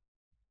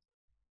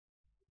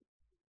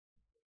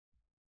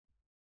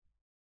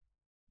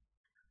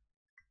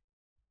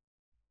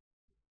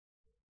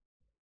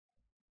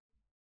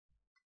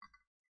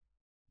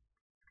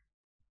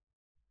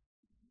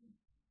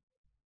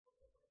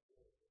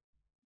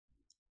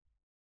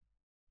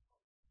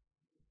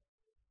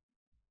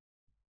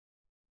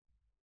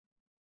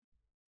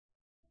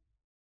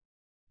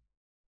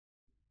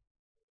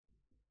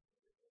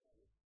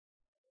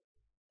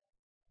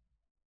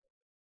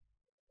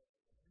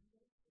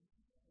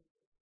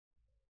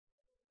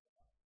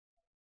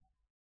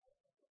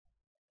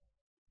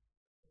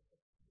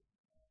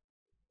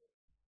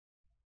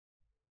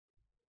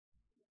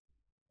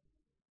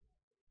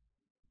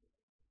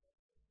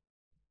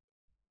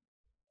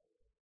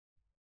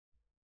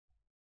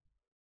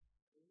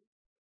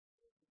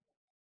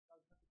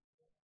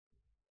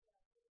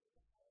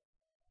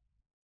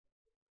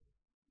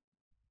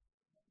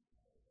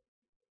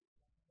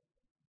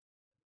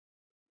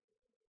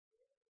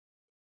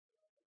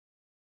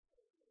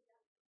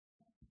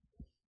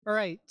 All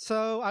right,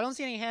 so I don't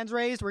see any hands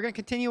raised. We're going to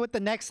continue with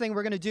the next thing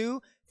we're going to do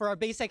for our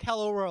basic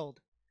hello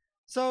world.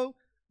 So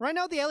right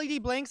now the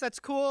LED blinks. That's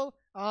cool.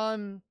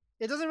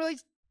 It doesn't really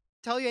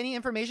tell you any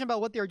information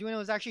about what the Arduino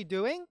is actually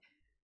doing.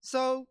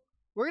 So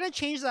we're going to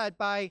change that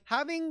by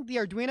having the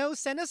Arduino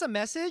send us a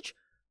message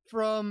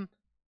from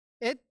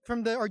the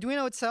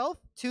Arduino itself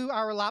to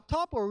our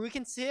laptop, or we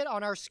can see it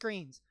on our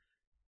screens.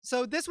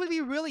 So this would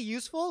be really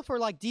useful for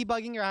like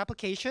debugging your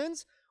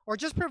applications or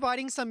just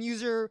providing some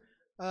user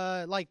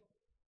like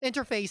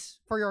interface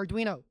for your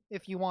Arduino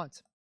if you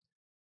want.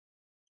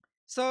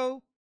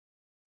 So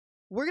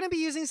we're going to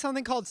be using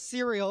something called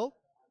serial,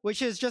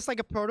 which is just like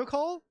a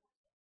protocol.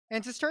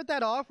 And to start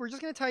that off, we're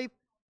just going to type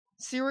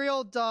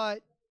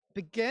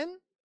serial.begin.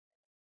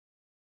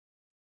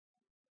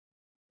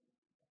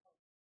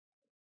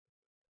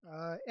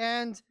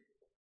 And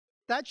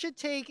that should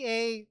take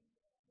a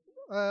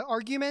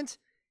argument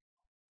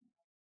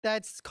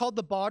that's called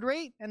the baud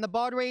rate, and the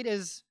baud rate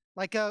is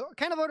like a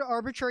kind of an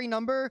arbitrary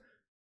number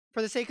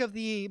for the sake of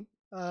the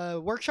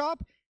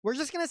workshop. We're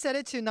just going to set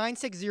it to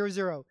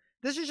 9600.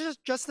 This is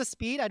just the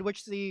speed at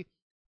which the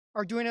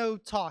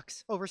Arduino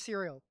talks over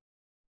serial.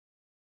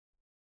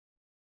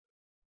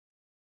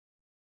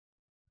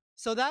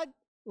 So that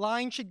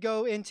line should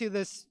go into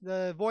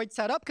the void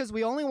setup because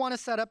we only want to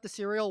set up the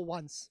serial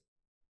once.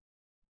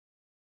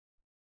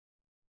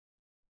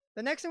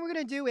 The next thing we're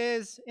going to do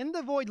is in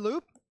the void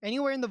loop,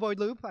 anywhere in the void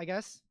loop, I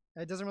guess,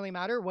 it doesn't really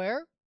matter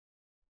where,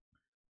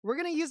 we're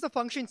going to use the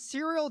function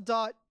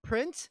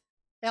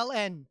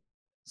serial.println.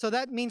 So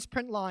that means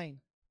print line.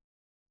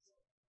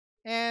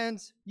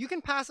 And you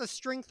can pass a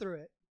string through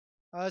it.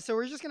 So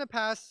we're just going to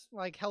pass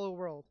like hello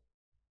world.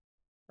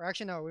 Or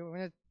actually, no, we're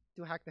going to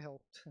do hack the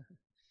hill.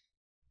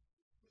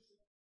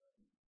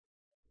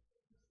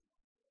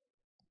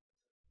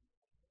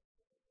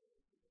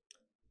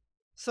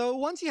 So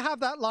once you have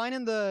that line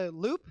in the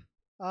loop,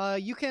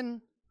 you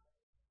can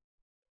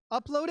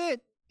upload it,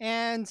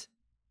 and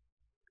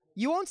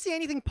you won't see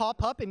anything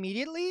pop up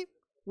immediately.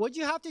 What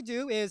you have to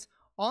do is,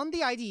 on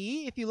the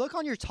IDE, if you look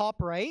on your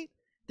top right,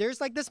 there's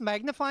like this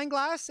magnifying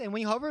glass, and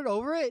when you hover it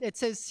over it, it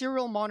says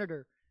serial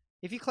monitor.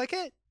 If you click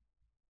it,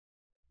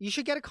 you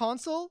should get a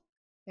console,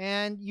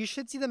 and you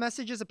should see the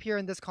messages appear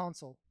in this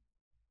console.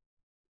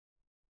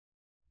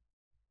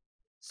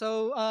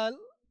 So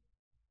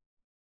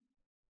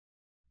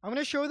I'm going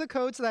to show the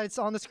code so that it's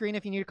on the screen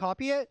if you need to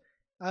copy it.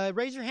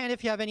 Raise your hand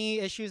if you have any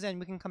issues and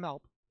we can come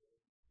help.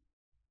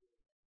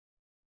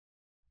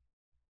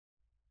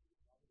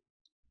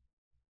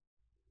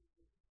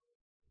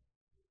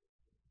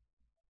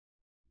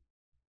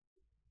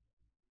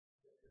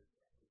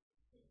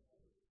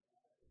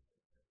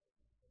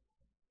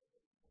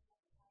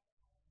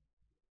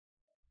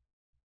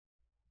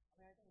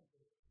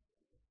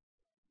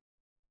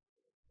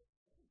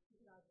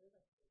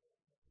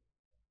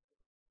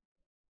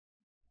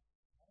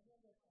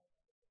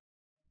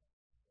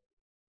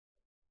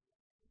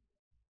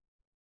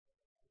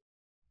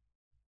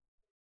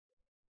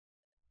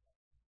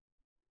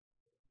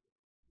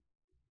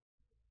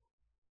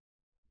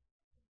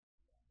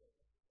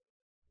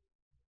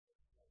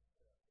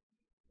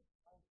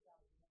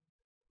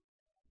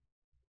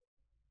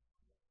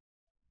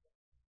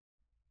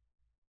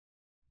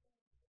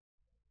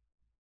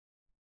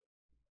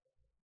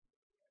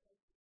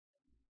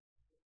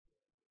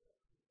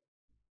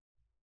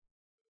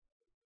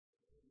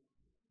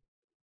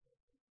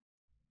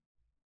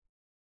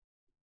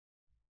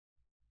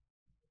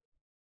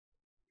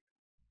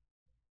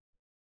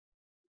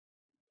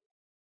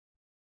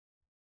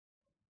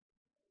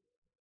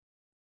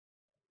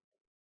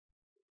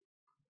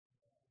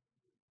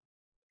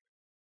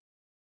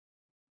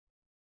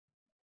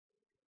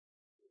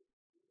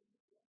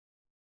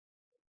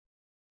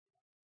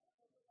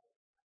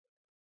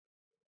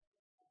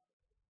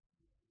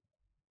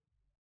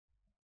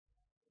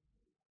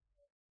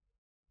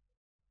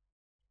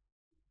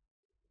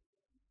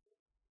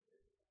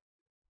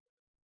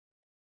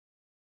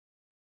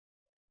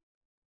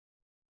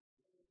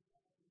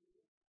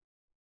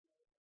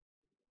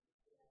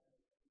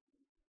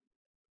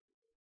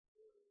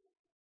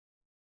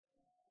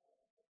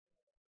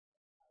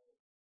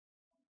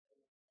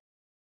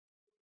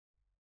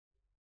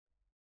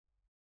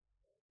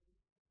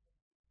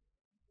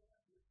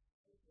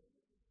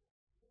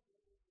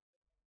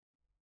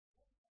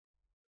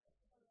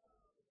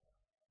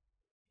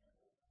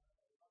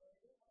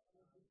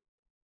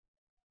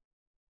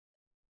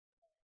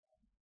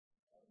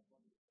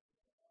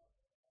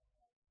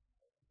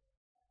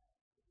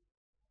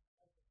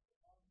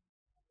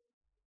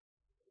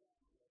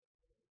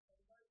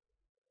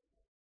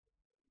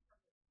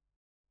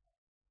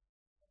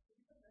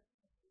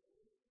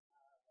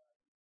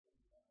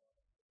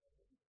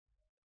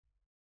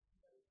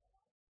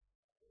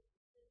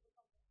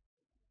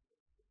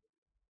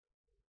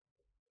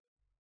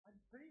 I'm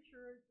pretty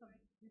sure some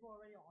people are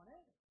already on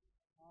it.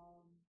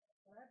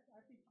 But I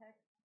have to check.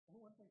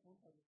 One second.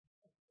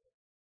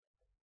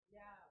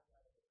 Yeah.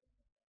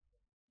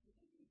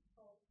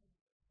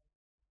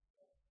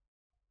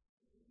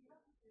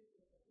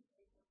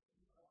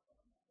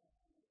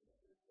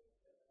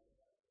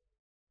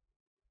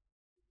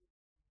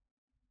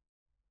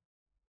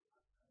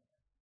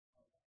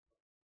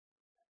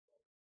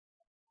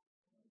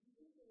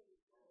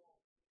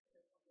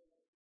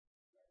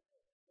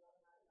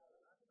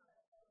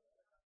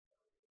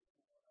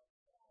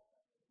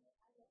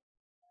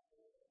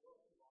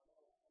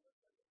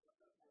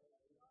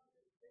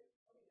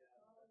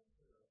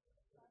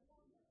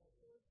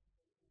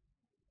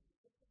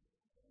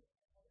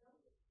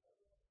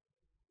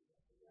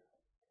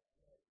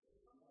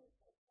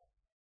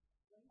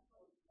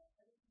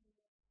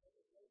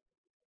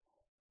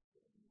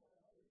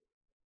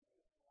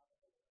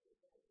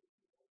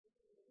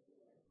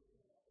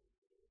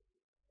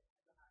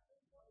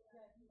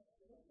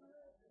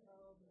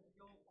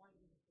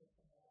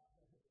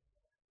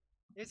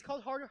 It's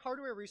called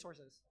hardware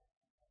resources.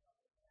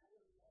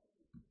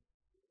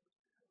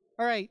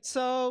 All right,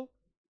 so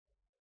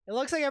it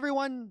looks like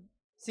everyone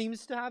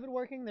seems to have it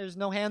working. There's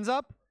no hands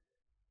up.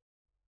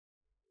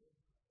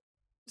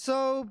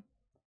 So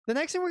the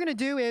next thing we're gonna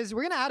do is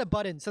we're gonna add a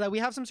button so that we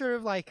have some sort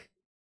of like,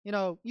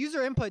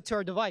 user input to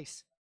our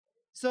device.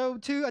 So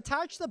to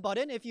attach the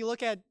button, if you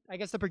look at, I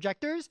guess, the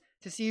projectors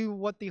to see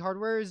what the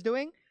hardware is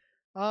doing,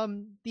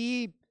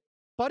 the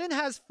button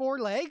has 4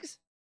 legs.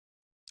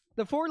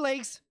 The 4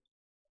 legs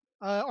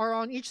are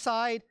on each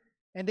side,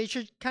 and they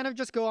should kind of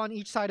just go on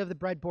each side of the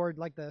breadboard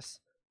like this.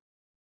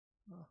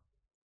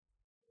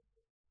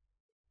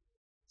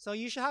 So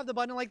you should have the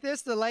button like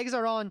this. The legs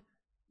are on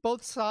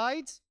both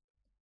sides.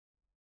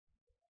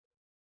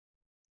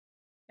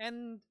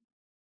 And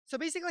so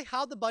basically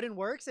how the button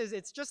works is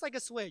it's just like a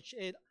switch.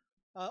 It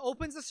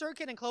opens the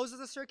circuit and closes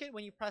the circuit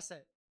when you press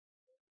it.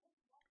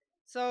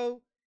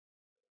 So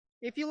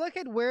if you look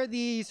at where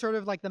the sort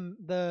of like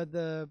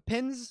the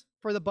pins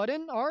for the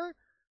button are,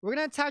 we're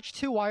going to attach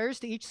 2 wires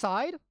to each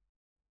side.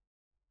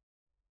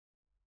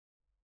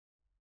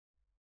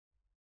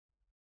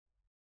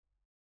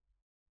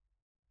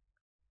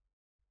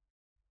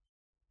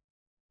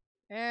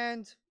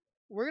 And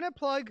we're going to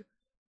plug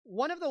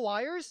one of the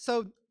wires.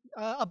 So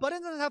a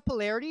button doesn't have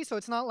polarity, so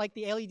it's not like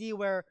the LED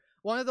where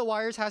one of the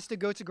wires has to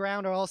go to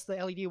ground or else the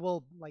LED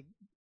will like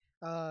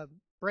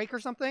break or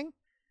something.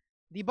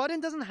 The button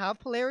doesn't have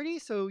polarity,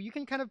 so you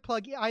can kind of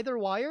plug either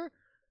wire.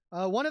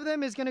 One of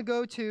them is going to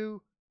go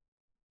to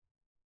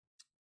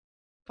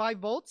 5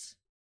 volts.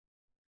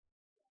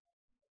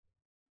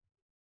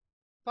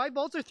 5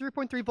 volts or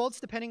 3.3 volts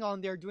depending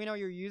on the Arduino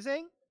you're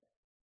using.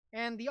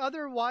 And the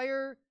other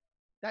wire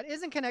that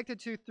isn't connected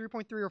to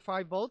 3.3 or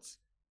 5 volts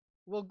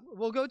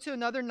will go to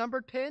another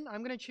numbered pin.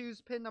 I'm going to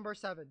choose pin number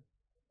 7.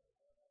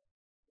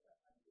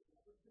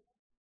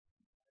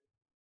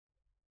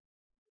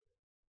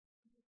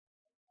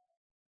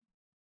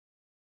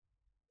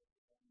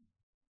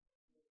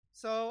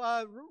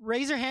 So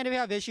raise your hand if you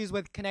have issues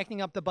with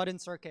connecting up the button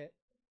circuit.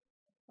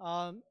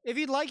 If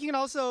you'd like, you can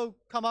also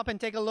come up and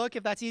take a look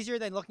if that's easier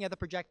than looking at the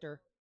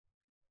projector.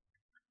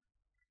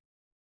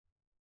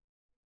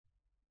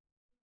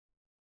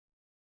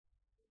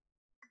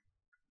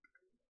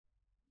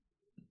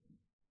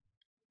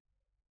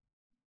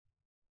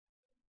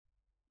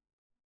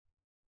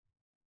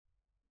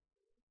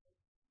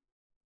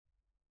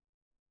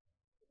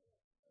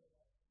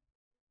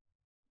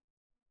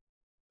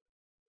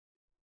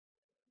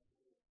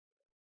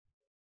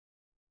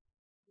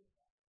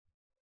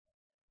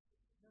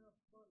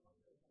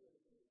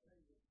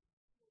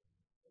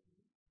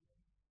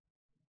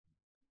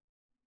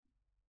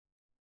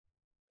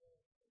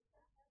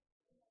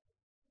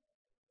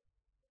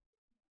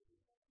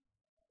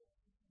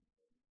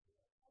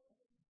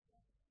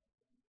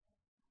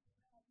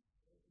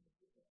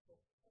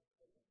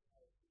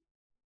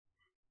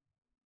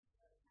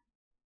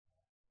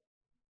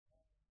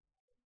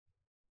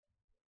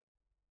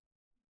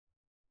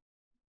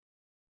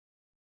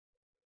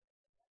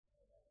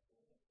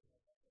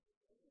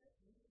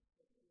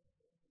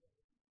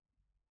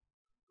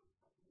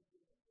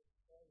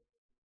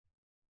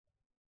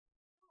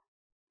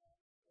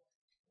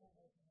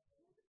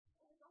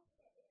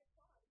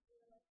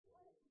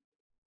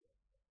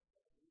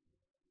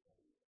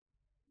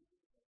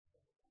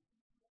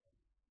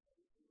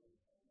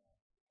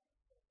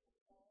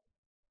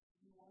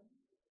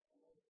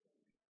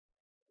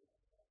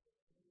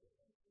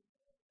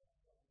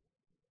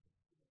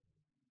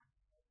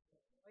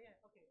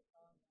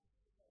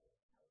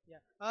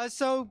 Yeah.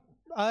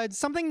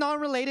 Something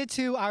non-related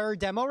to our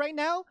demo right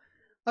now.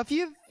 A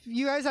few of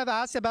you guys have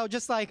asked about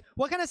just like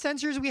what kind of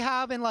sensors we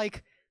have and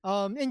like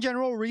in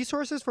general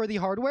resources for the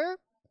hardware.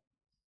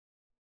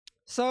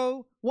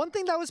 So one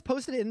thing that was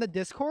posted in the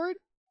Discord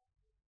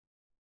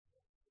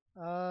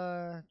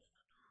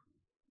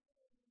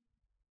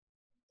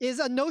is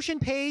a Notion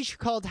page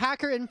called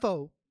Hacker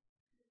Info.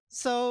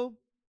 So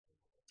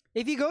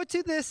if you go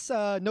to this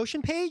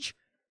Notion page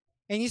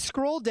and you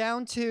scroll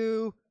down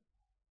to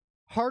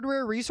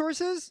hardware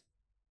resources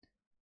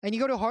and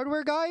you go to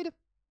hardware guide,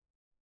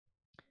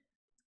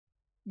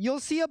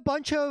 you'll see a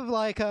bunch of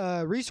like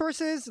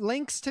resources,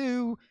 links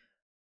to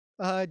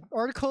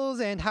articles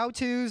and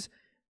how-tos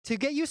to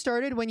get you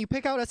started when you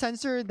pick out a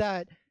sensor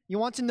that you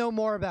want to know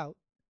more about.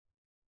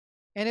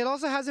 And it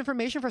also has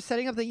information for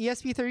setting up the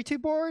ESP32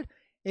 board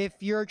if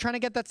you're trying to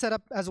get that set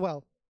up as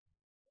well.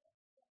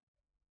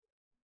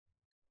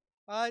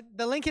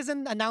 The link is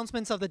in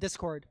announcements of the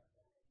Discord.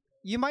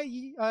 You might,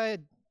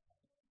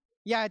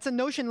 yeah, it's a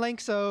Notion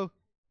link, so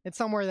it's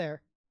somewhere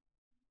there.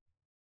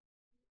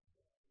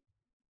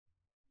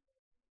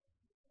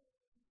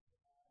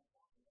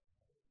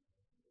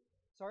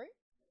 Sorry?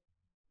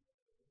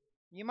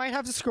 You might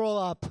have to scroll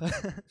up.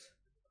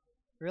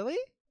 Really?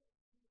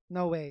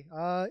 No way.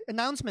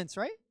 Announcements,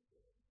 right?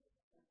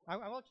 I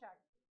will check.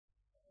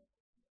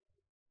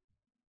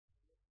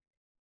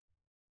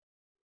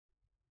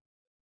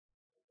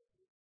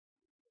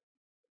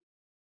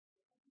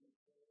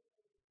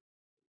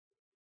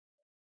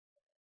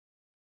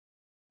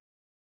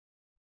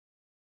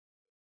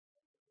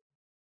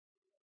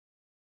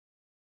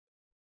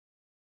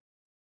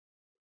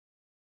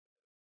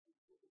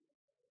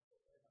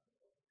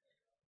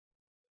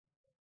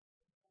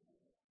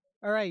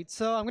 All right,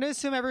 so I'm going to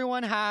assume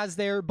everyone has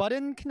their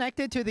button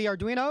connected to the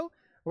Arduino.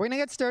 We're going to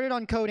get started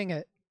on coding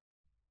it.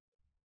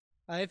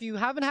 If you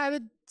haven't had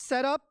it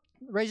set up,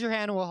 raise your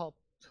hand and we'll help.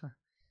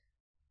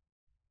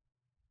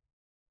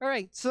 All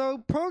right, so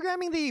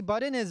programming the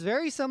button is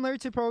very similar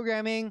to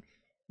programming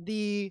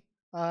the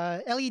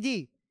LED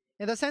in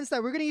the sense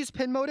that we're going to use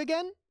pin mode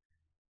again.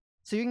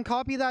 So you can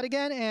copy that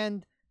again,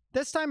 and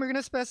this time we're going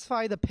to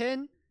specify the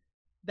pin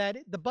that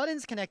the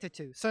button's connected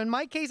to. So in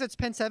my case, it's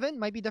pin 7,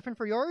 might be different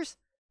for yours.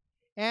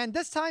 And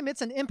this time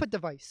it's an input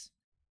device.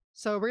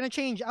 So we're going to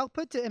change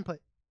output to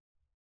input.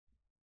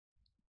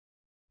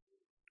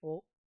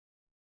 Oh.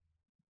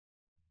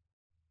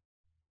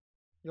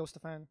 Yo,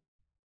 Stefan.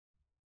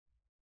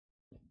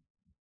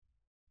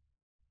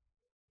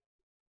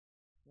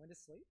 Went to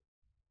sleep?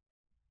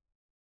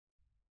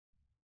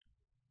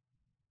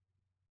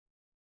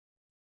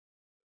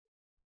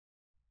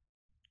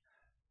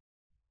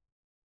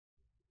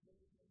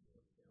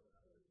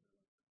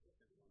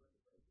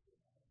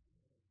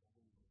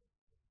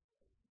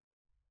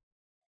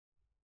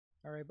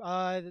 All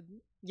right.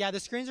 Yeah, the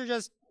screens are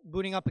just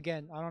booting up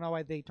again. I don't know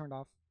why they turned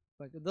off,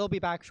 but they'll be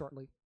back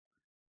shortly.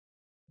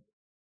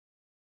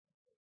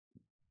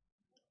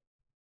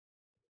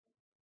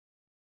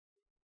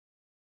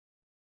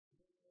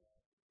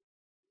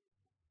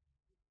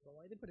 But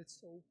why did they put it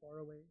so far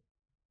away?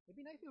 It'd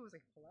be nice if it was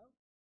like pull out.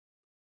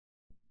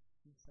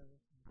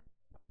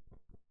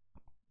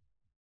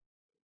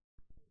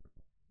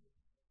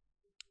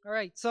 All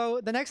right.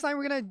 So the next line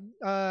we're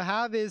gonna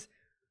have is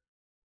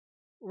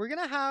we're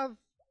gonna have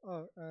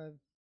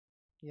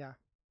yeah.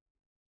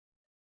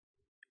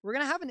 We're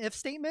gonna have an if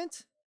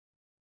statement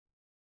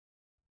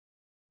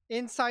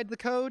inside the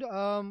code.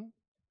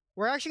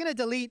 We're actually gonna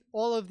delete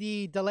all of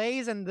the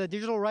delays and the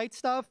digital write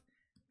stuff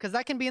because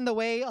that can be in the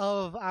way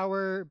of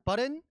our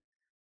button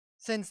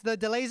since the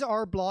delays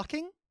are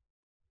blocking.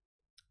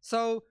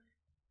 So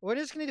we're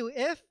just gonna do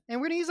if,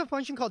 and we're gonna use a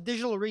function called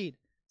digital read.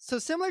 So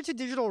similar to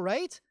digital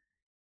write,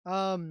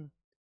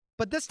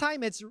 but this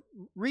time it's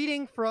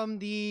reading from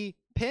the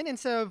pin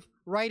instead of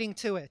writing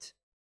to it.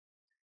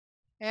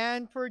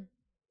 And for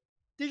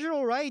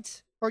digital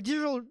write or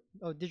digital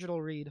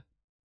read,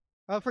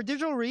 for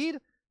digital read,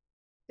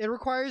 it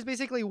requires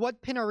basically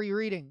what pin are we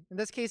reading. In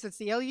this case, it's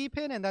the LED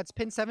pin, and that's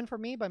pin 7 for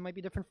me, but it might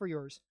be different for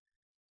yours.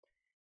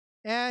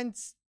 And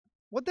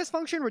what this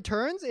function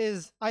returns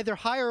is either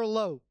high or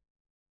low.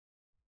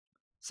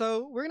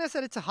 So we're going to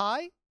set it to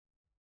high.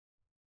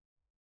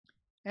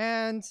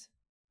 And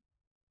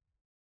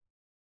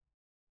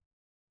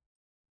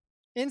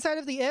inside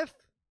of the if,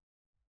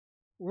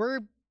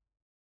 we're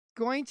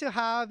going to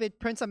have it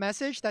print a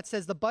message that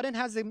says the button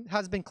has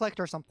been clicked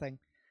or something.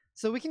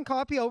 So we can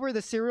copy over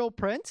the serial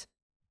print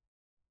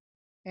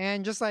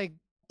and just like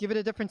give it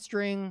a different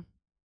string,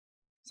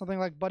 something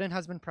like button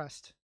has been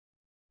pressed.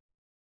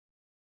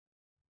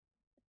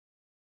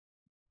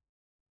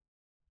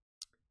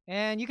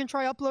 And you can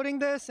try uploading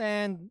this,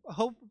 and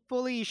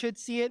hopefully you should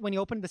see it when you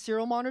open the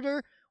serial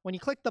monitor. When you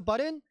click the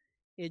button,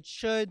 it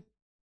should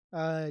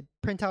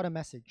print out a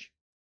message.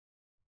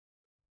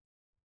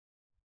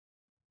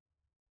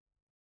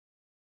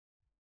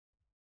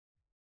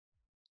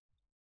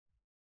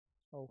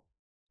 Oh.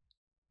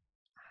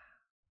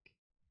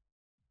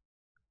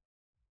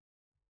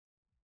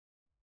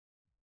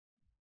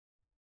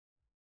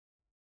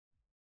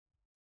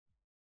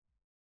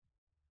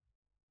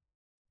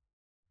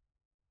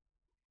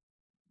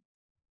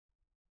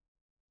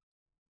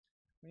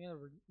 We have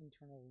an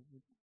internal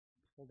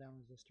pull down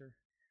resistor.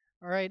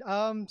 All right.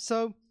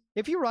 So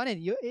if you run it,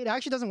 it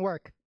actually doesn't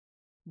work.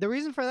 The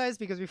reason for that is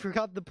because we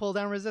forgot the pull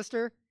down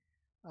resistor.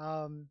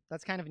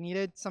 That's kind of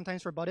needed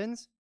sometimes for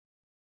buttons.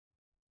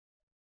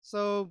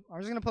 So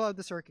I'm just gonna pull out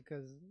the circuit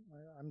because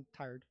I'm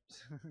tired.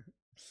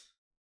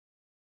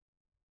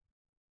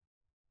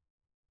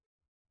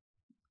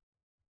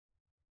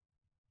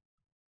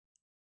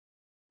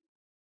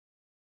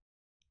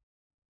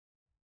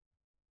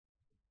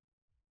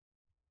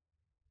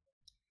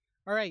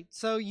 All right,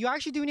 so you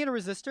actually do need a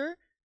resistor.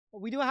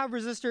 We do have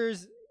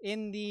resistors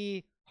in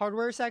the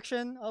hardware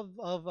section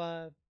of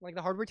like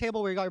the hardware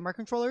table where you got your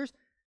microcontrollers.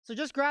 So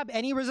just grab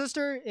any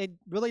resistor. It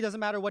really doesn't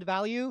matter what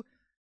value,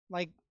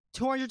 like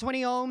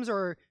 220 ohms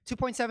or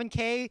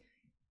 2.7K,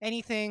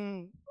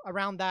 anything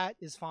around that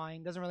is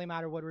fine. Doesn't really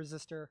matter what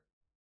resistor.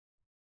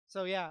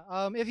 So yeah,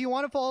 if you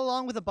want to follow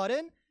along with a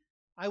button,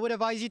 I would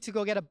advise you to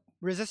go get a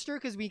resistor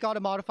because we got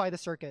to modify the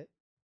circuit.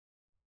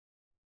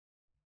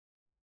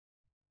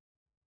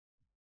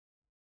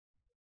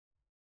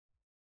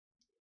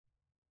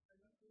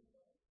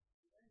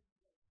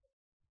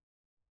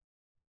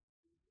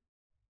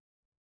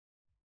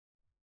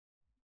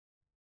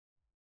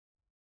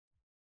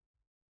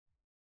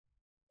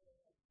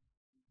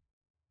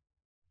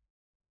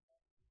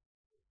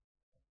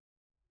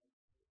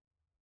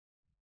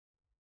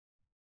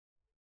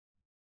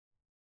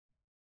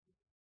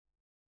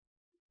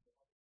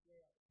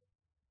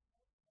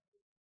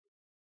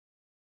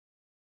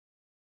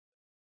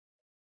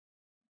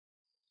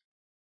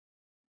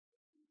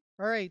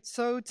 All right,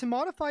 so to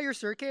modify your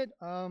circuit,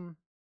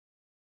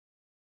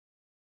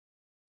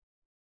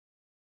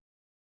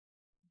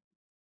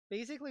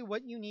 basically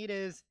what you need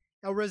is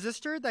a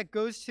resistor that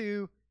goes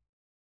to,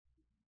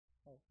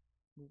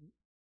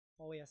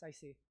 oh yes, I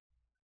see.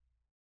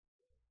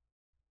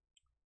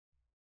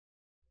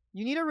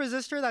 You need a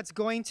resistor that's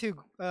going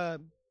to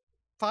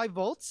 5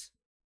 volts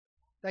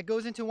that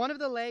goes into one of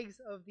the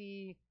legs of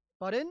the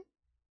button.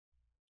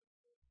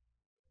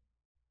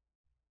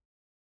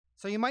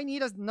 So you might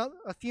need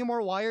a few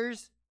more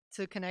wires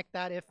to connect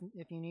that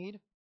if you need.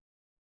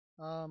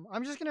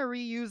 I'm just going to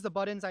reuse the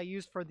buttons I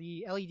used for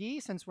the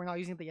LED since we're not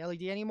using the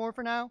LED anymore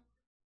for now.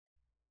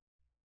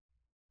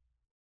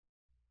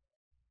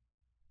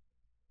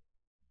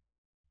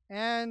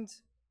 And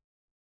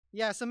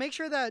yeah, so make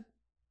sure that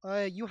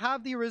you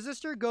have the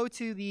resistor go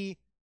to the,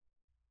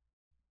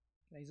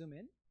 can I zoom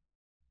in?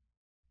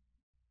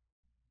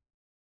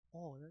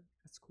 Oh,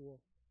 that's cool.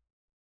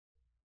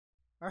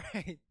 All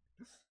right.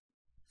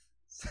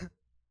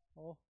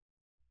 Oh,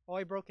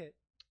 I broke it.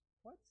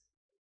 What?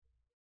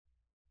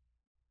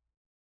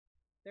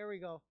 There we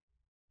go.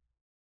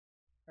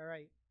 All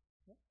right.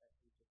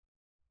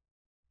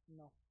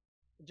 No,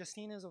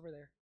 Justine is over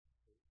there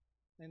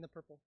in the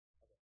purple.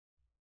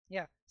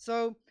 Yeah,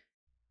 so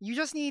you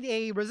just need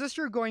a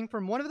resistor going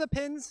from one of the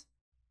pins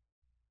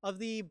of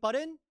the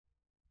button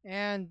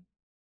and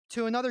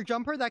to another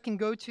jumper that can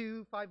go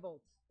to 5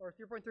 volts or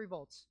 3.3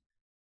 volts.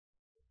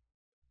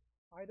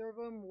 Either of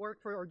them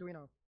work for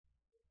Arduino.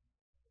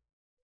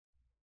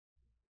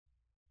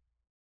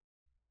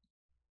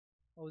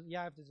 Oh,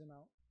 yeah, I have to zoom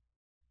out.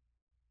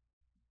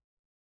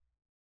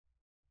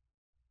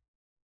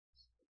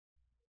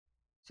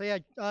 So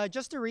yeah,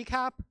 just to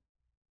recap,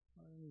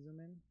 let me zoom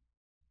in.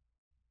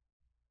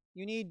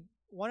 You need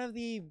one of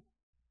the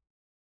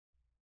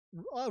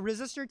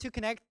resistor to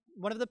connect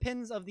one of the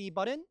pins of the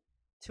button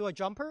to a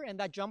jumper, and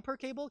that jumper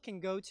cable can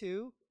go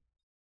to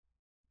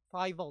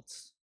 5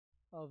 volts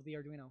of the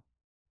Arduino.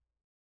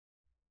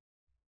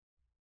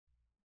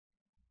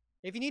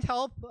 If you need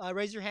help,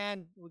 raise your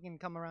hand. We can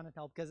come around and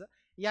help. Because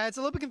yeah, it's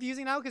a little bit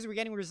confusing now because we're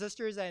getting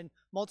resistors and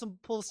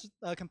multiple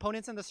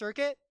components in the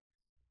circuit.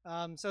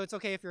 So it's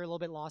okay if you're a little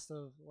bit lost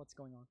of what's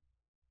going on.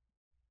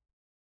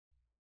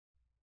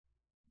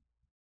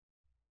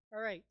 All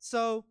right,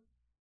 so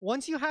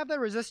once you have that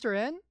resistor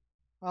in,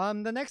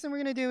 the next thing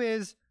we're going to do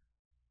is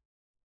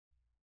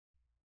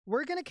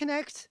we're going to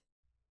connect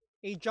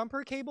a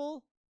jumper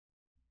cable.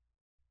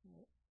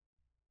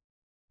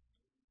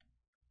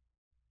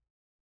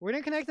 We're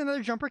going to connect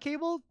another jumper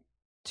cable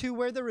to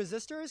where the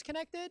resistor is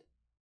connected.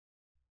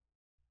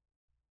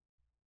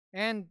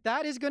 And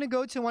that is going to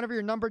go to one of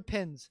your numbered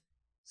pins.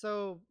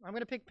 So I'm going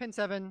to pick pin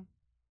 7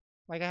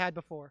 like I had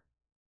before.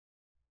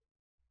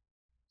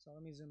 So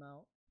let me zoom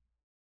out.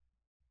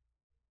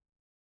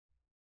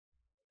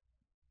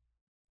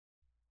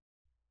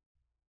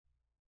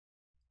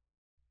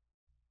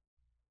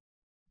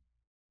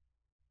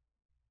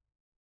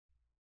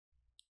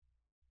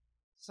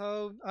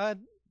 So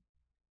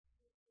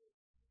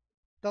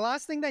the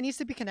last thing that needs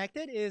to be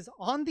connected is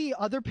on the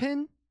other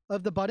pin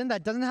of the button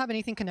that doesn't have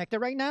anything connected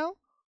right now.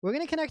 We're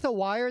going to connect a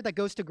wire that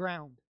goes to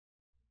ground.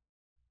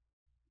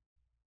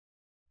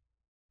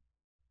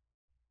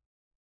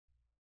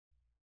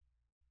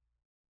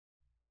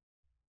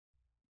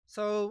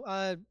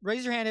 So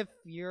raise your hand if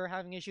you're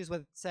having issues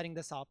with setting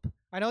this up.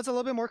 I know it's a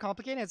little bit more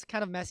complicated. It's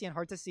kind of messy and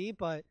hard to see,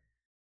 but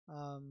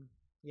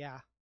yeah.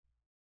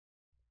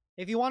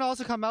 If you want to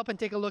also come up and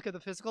take a look at the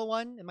physical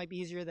one, it might be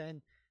easier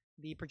than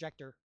the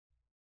projector.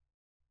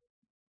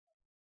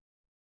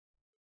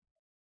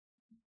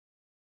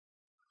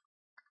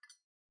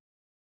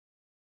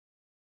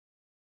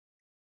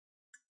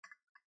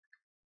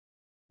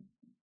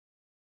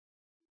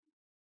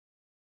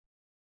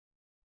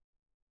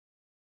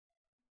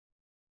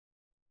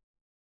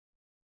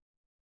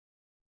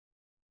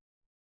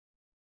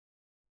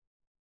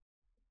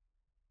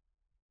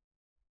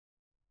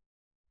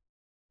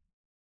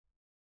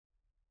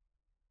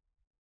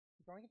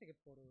 You probably can take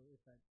a photo if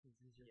that is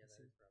easier to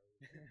see.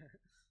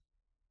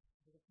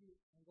 Take a few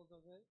angles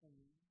of it and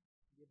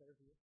get a better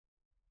view.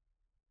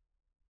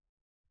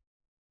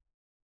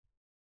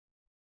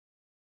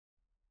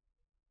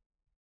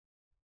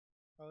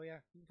 Oh yeah,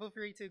 feel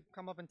free to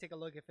come up and take a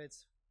look if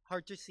it's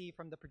hard to see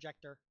from the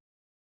projector.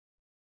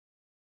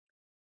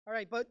 All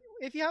right, but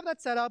if you have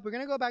that set up, we're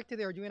gonna go back to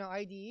the Arduino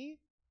IDE.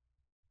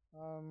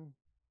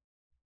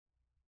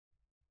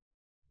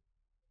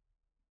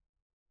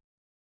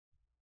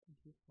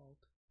 Default.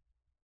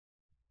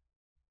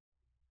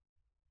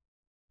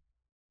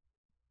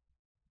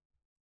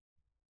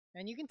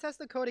 And you can test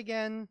the code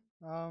again.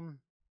 I'm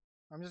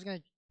just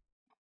gonna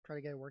try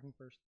to get it working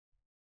first.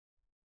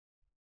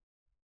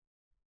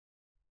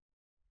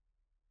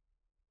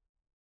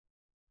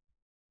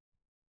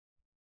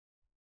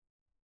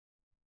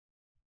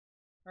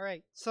 All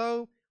right,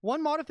 so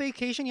one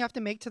modification you have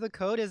to make to the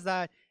code is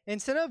that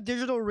instead of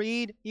digital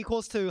read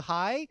equals to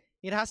high,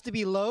 it has to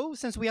be low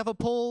since we have a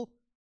pull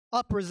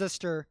up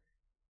resistor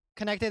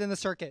connected in the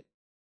circuit.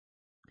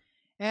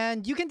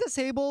 And you can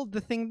disable the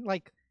thing,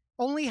 like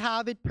only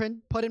have it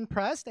put in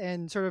pressed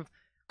and sort of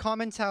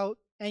comment out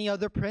any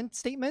other print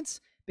statements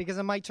because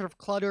it might sort of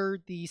clutter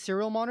the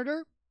serial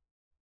monitor.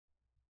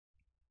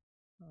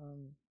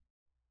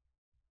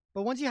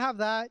 But once you have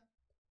that,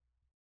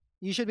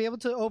 you should be able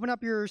to open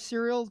up your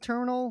serial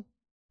terminal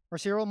or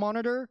serial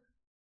monitor.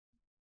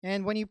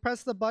 And when you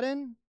press the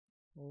button,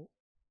 oh,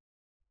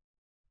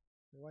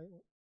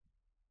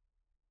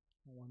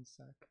 one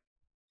sec.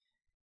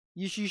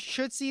 You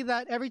should see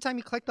that every time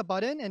you click the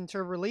button and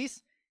sort of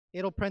release,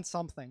 it'll print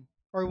something.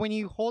 Or when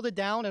you hold it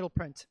down, it'll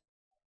print.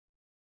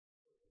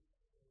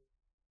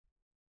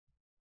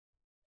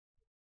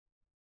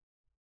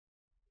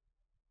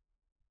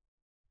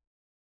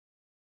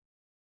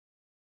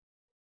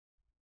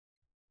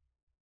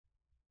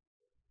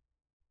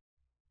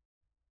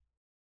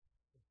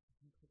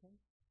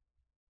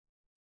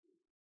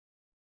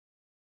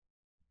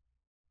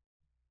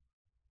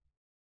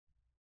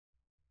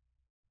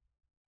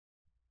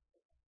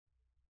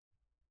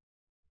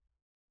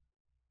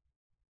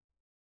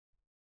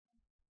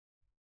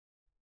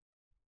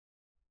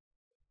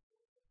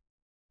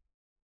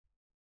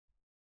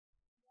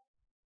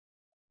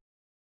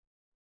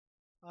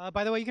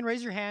 By the way, you can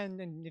raise your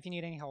hand and if you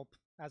need any help,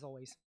 as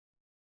always.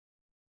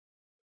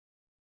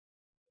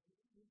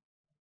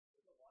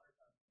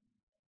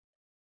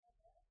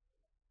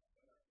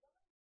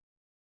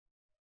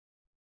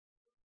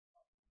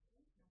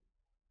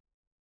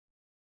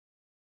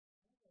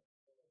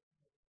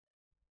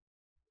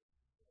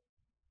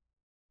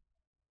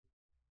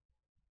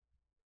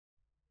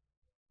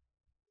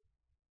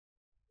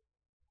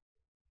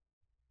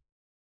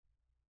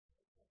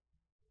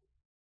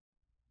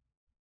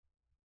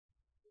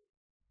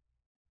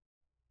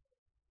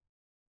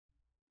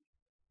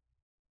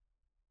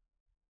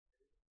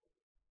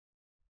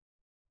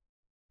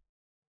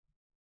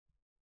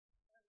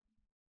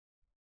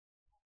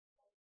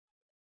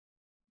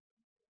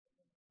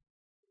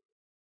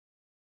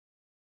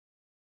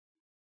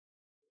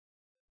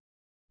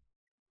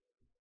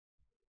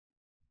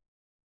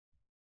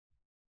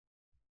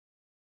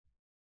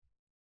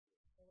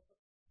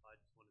 I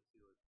just want to see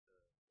what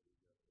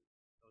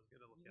I was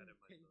gonna look at it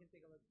myself. You can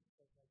take a look.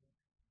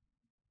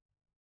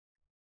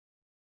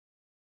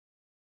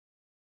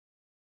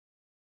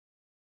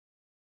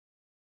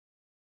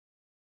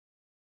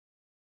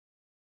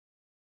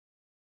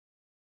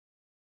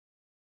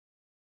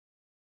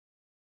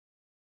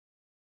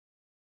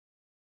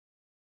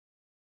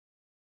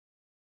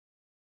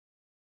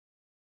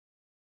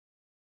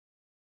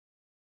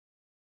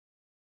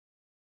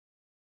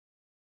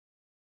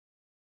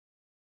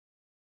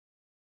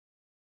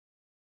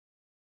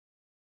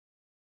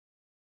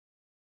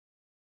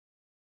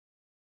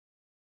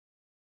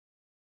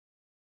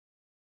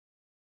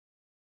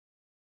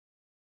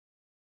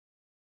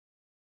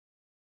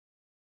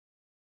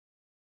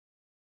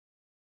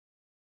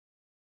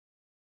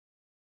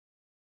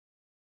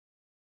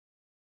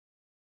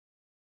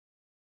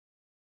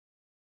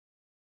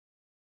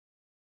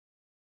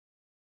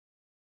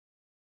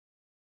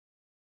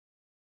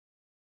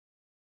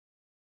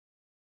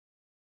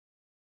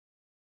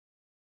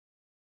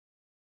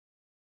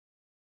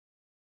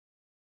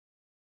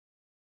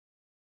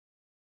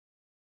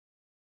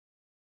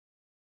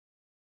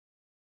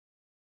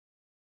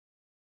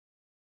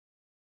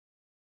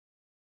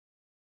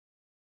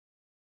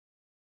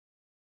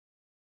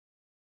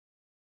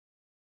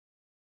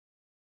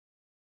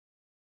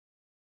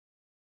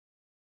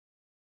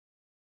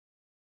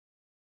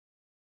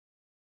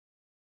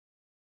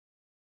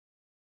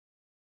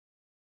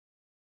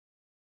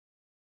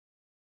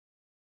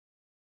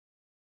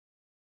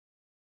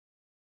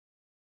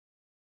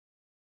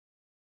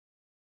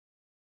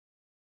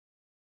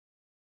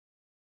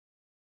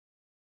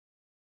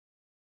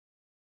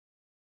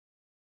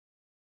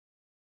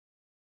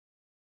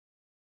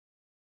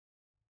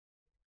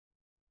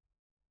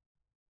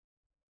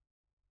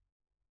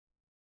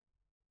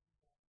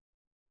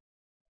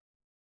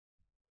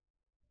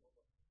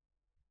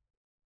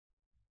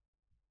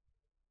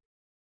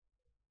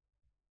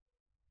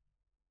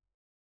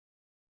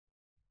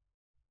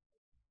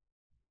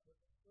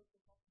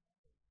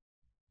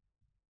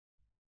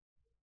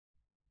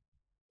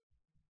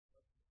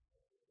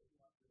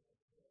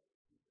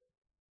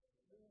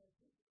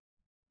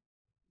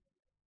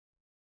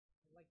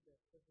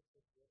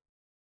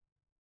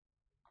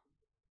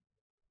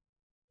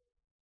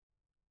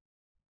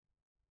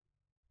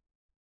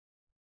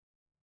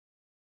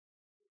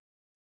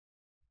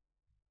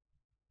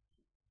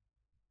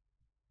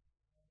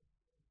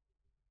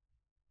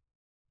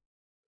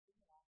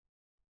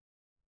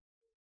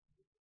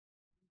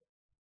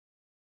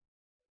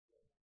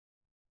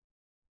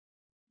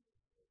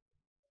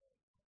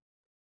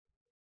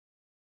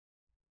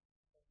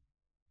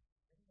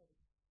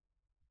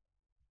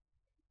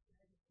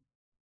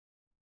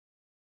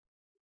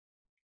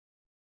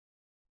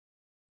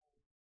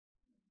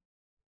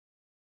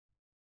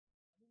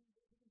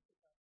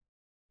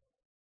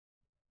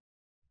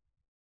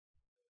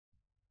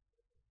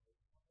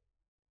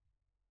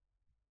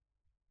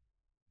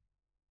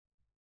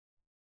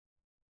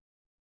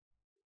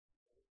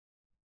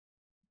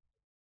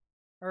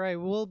 All right,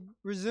 we'll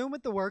resume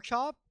with the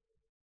workshop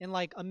in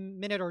like a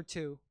minute or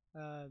two.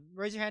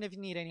 Raise your hand if you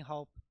need any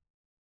help.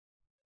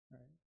 All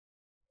right.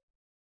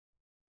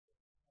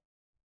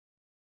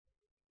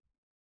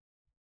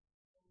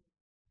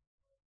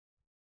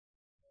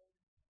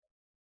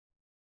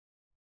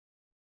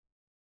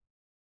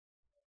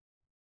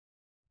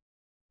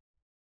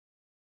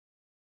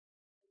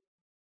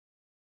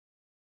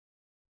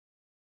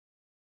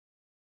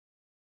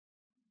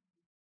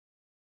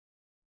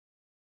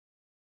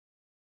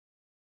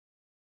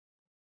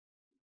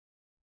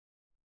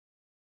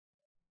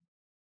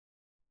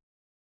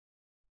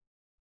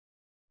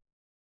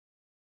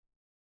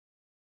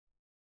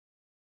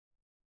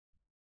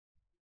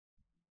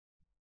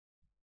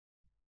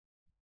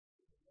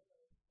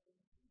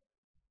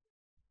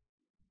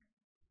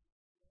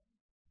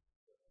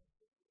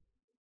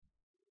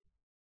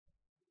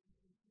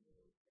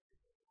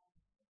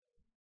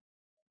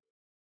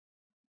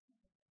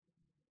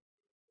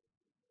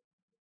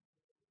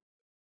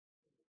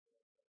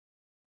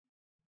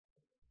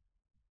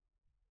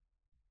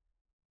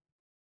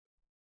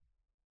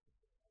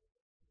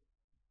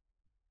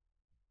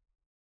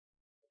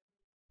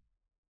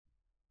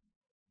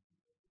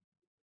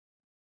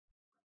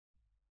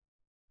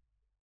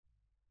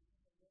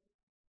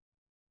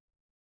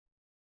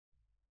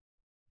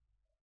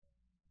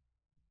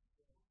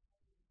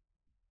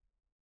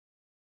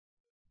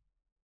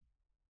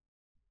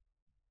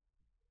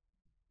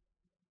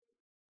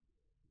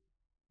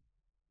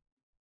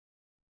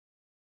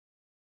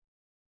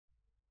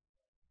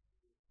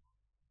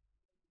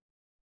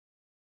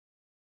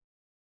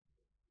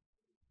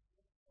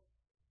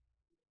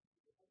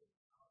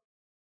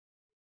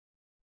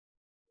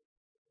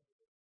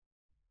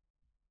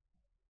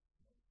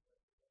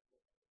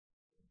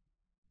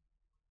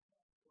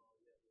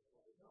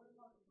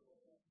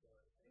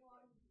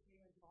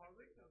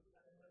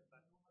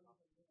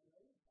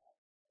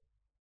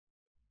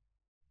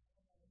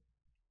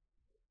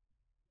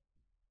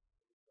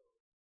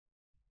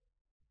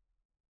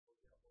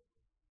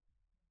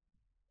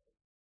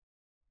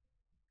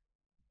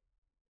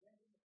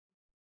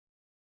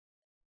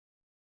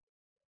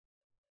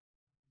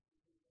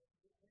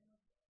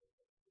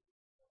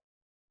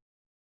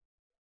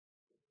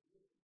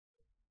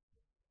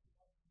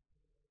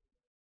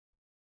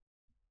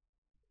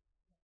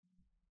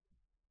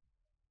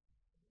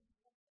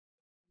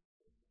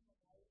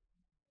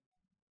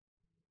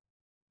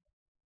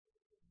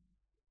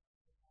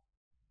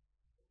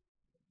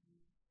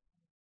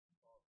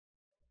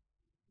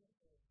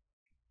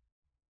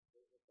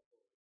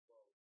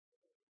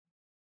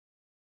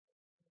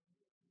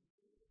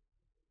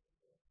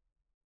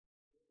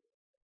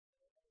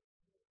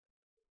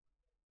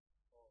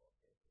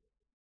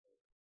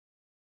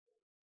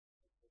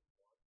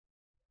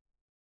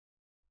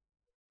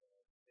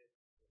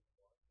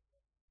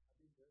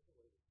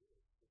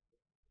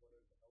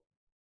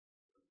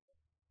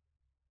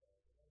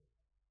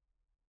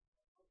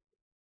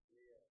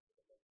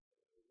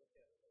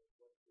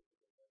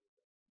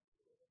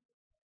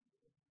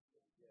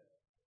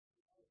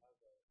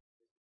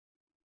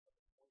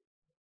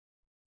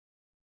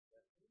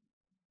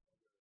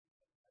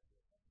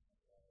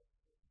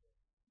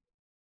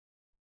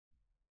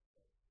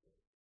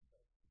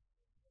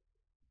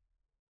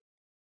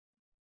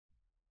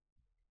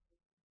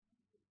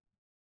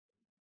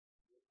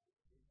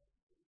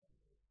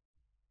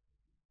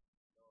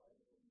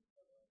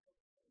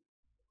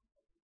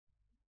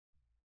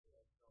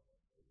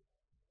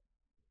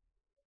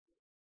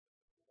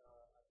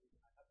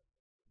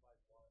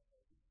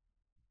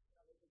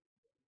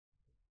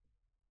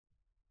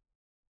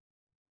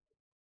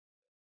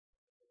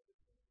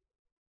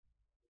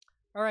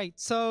 All right,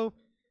 so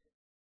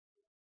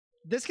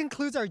this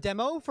concludes our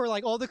demo for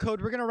like all the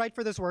code we're gonna write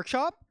for this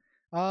workshop.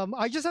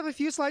 I just have a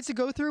few slides to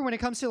go through when it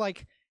comes to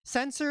like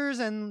sensors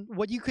and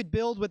what you could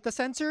build with the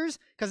sensors.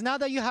 Because now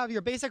that you have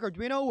your basic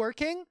Arduino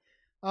working,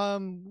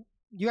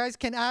 you guys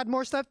can add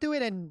more stuff to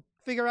it and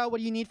figure out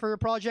what you need for your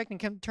project in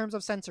terms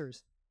of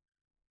sensors.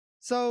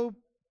 So,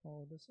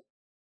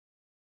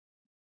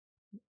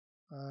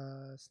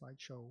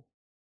 slideshow.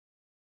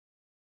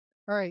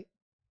 All right.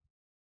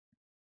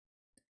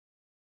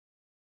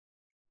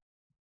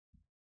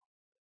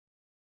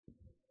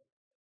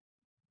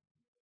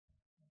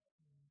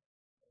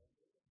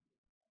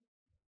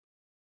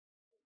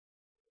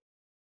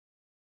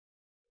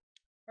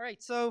 All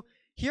right, so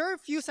here are a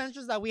few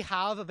sensors that we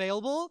have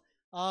available.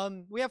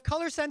 We have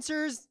color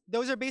sensors.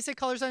 Those are basic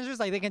color sensors,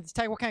 like they can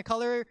detect what kind of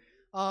color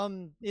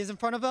is in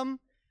front of them.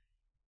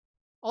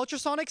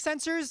 Ultrasonic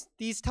sensors,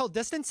 these tell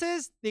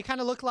distances. They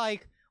kind of look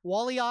like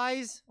Wall-E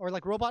eyes or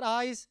like robot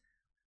eyes.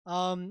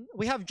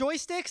 We have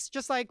joysticks,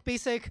 just like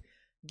basic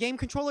game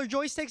controller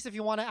joysticks if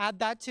you want to add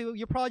that to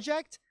your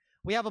project.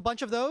 We have a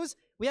bunch of those.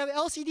 We have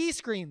LCD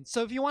screens.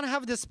 So if you want to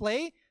have a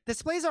display,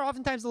 displays are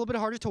oftentimes a little bit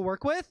harder to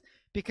work with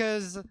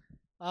because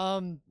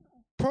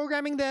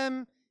programming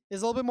them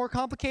is a little bit more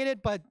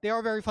complicated, but they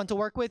are very fun to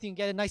work with. You can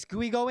get a nice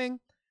GUI going,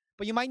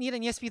 but you might need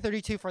an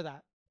ESP32 for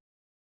that.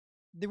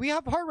 we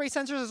have heart rate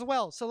sensors as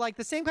well. So like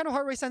the same kind of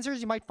heart rate sensors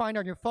you might find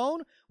on your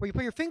phone, where you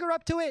put your finger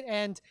up to it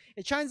and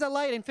it shines that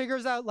light and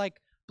figures out like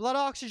blood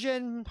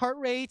oxygen, heart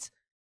rate,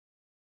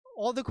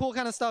 all the cool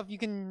kind of stuff you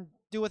can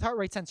do with heart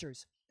rate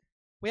sensors.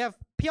 We have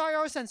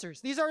PIR sensors.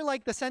 These are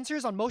like the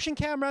sensors on motion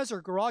cameras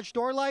or garage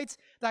door lights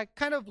that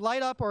kind of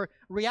light up or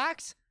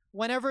react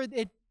whenever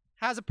it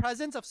has a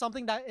presence of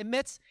something that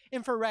emits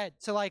infrared.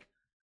 So like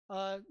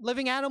a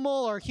living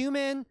animal or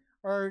human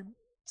or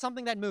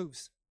something that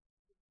moves.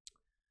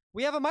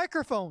 We have a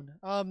microphone.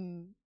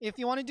 If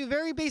you want to do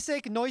very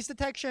basic noise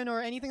detection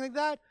or anything like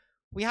that,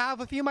 we have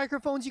a few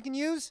microphones you can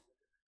use.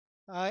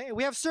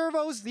 We have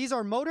servos. These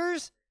are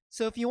motors.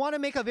 So if you want to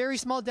make a very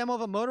small demo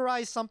of a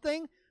motorized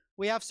something,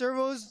 we have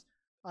servos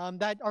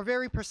that are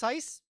very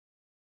precise.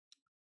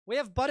 We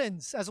have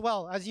buttons as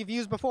well, as you've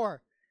used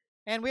before.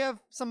 And we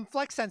have some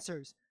flex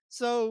sensors.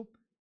 So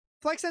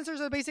flex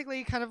sensors are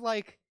basically kind of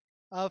like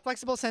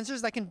flexible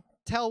sensors that can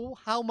tell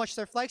how much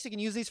they're flexed. You can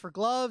use these for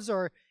gloves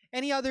or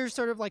any other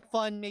sort of like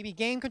fun, maybe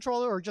game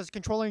controller or just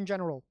controller in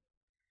general.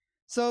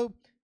 So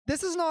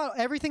this is not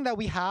everything that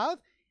we have.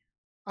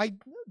 I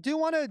do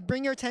want to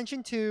bring your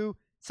attention to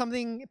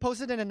something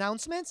posted in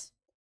announcements,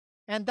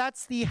 and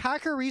that's the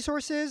hacker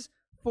resources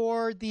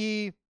for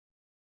the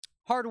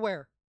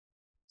hardware.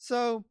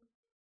 So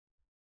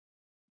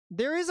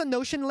there is a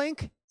Notion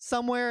link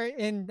somewhere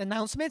in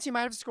announcements. You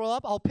might have to scroll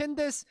up. I'll pin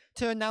this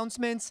to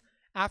announcements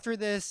after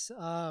this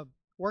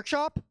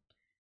workshop.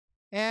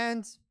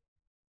 And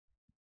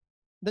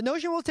the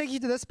Notion will take you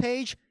to this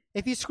page.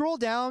 If you scroll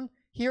down,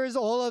 here's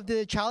all of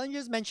the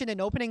challenges mentioned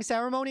in opening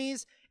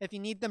ceremonies. If you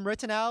need them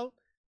written out,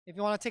 if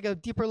you want to take a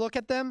deeper look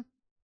at them.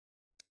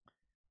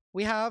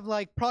 We have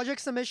like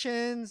project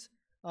submissions,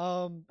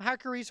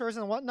 hacker resources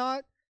and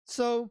whatnot.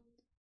 So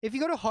if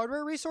you go to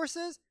hardware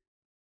resources,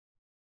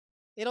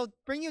 it'll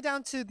bring you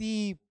down to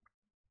the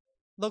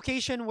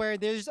location where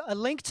there's a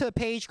link to a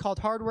page called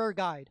Hardware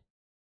Guide.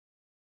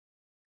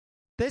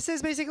 This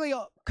is basically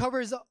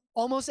covers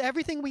almost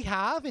everything we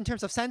have in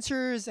terms of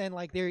sensors and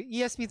like their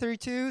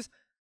ESP32s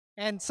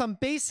and some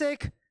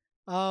basic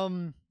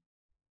like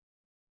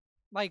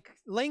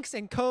links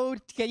and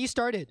code to get you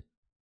started.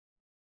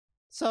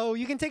 So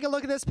you can take a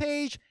look at this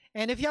page,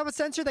 and if you have a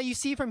sensor that you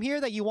see from here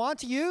that you want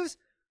to use,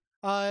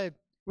 we're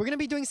going to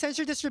be doing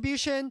sensor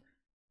distribution,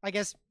 I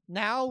guess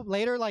now,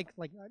 later,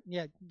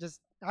 yeah, just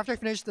after I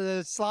finish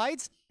the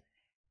slides.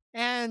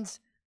 And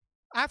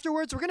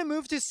afterwards, we're going to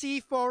move to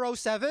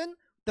C407,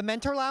 the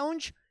Mentor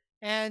Lounge.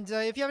 And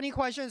if you have any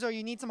questions or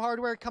you need some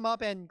hardware, come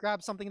up and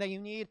grab something that you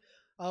need.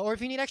 Or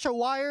if you need extra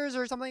wires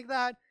or something like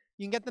that,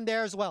 you can get them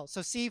there as well.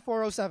 So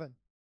C407.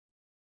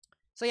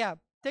 So yeah,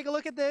 take a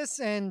look at this,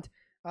 and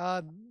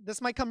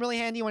this might come really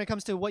handy when it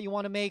comes to what you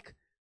want to make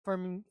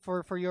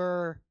for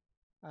your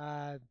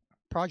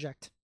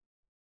project.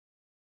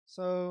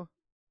 So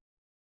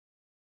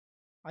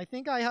I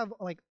think I have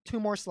like 2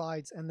 more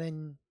slides, and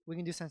then we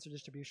can do sensor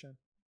distribution.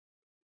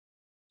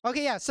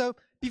 Okay, yeah, so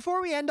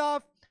before we end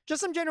off, just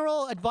some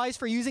general advice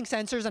for using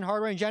sensors and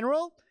hardware in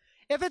general.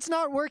 If it's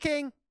not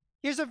working,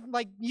 here's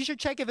you should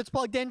check if it's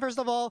plugged in, first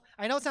of all.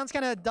 I know it sounds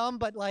kind of dumb,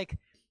 but like,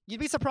 you'd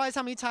be surprised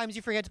how many times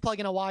you forget to plug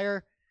in a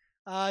wire.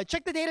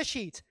 Check the data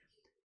sheet.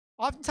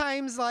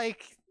 Oftentimes,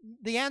 like,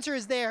 the answer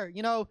is there.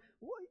 You know,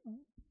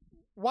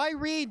 why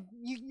read?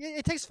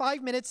 It takes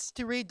 5 minutes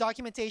to read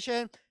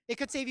documentation. It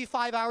could save you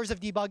 5 hours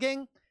of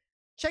debugging.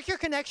 Check your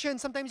connection.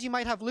 Sometimes you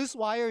might have loose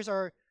wires,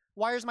 or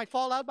wires might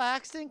fall out by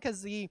accident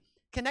because the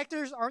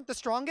connectors aren't the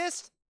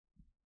strongest.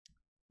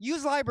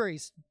 Use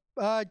libraries.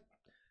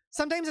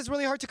 Sometimes it's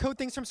really hard to code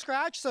things from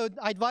scratch, so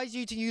I advise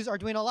you to use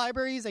Arduino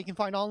libraries that you can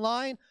find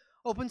online.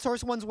 Open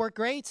source ones work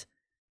great.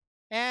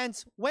 And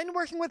when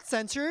working with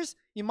sensors,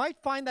 you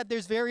might find that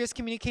there's various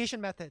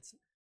communication methods.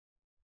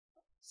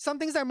 Some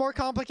things that are more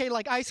complicated,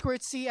 like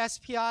I2C,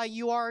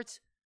 SPI, UART.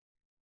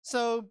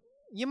 So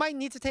you might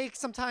need to take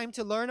some time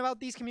to learn about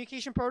these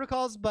communication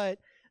protocols, but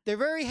they're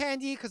very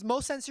handy because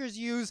most sensors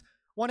use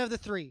one of the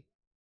 3.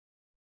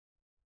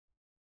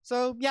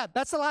 So yeah,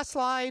 that's the last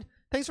slide.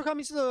 Thanks for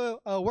coming to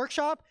the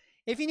workshop.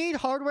 If you need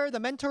hardware, the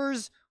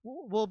mentors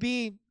will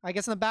be, I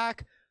guess, in the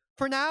back.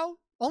 For now,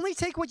 only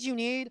take what you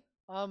need.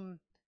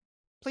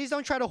 Please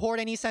don't try to hoard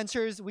any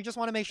sensors. We just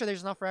want to make sure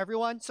there's enough for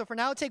everyone. So for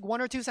now, take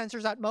 1 or 2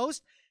 sensors at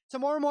most.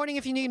 Tomorrow morning,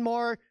 if you need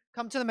more,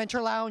 come to the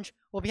Mentor Lounge.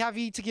 We'll be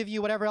happy to give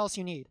you whatever else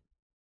you need.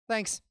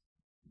 Thanks.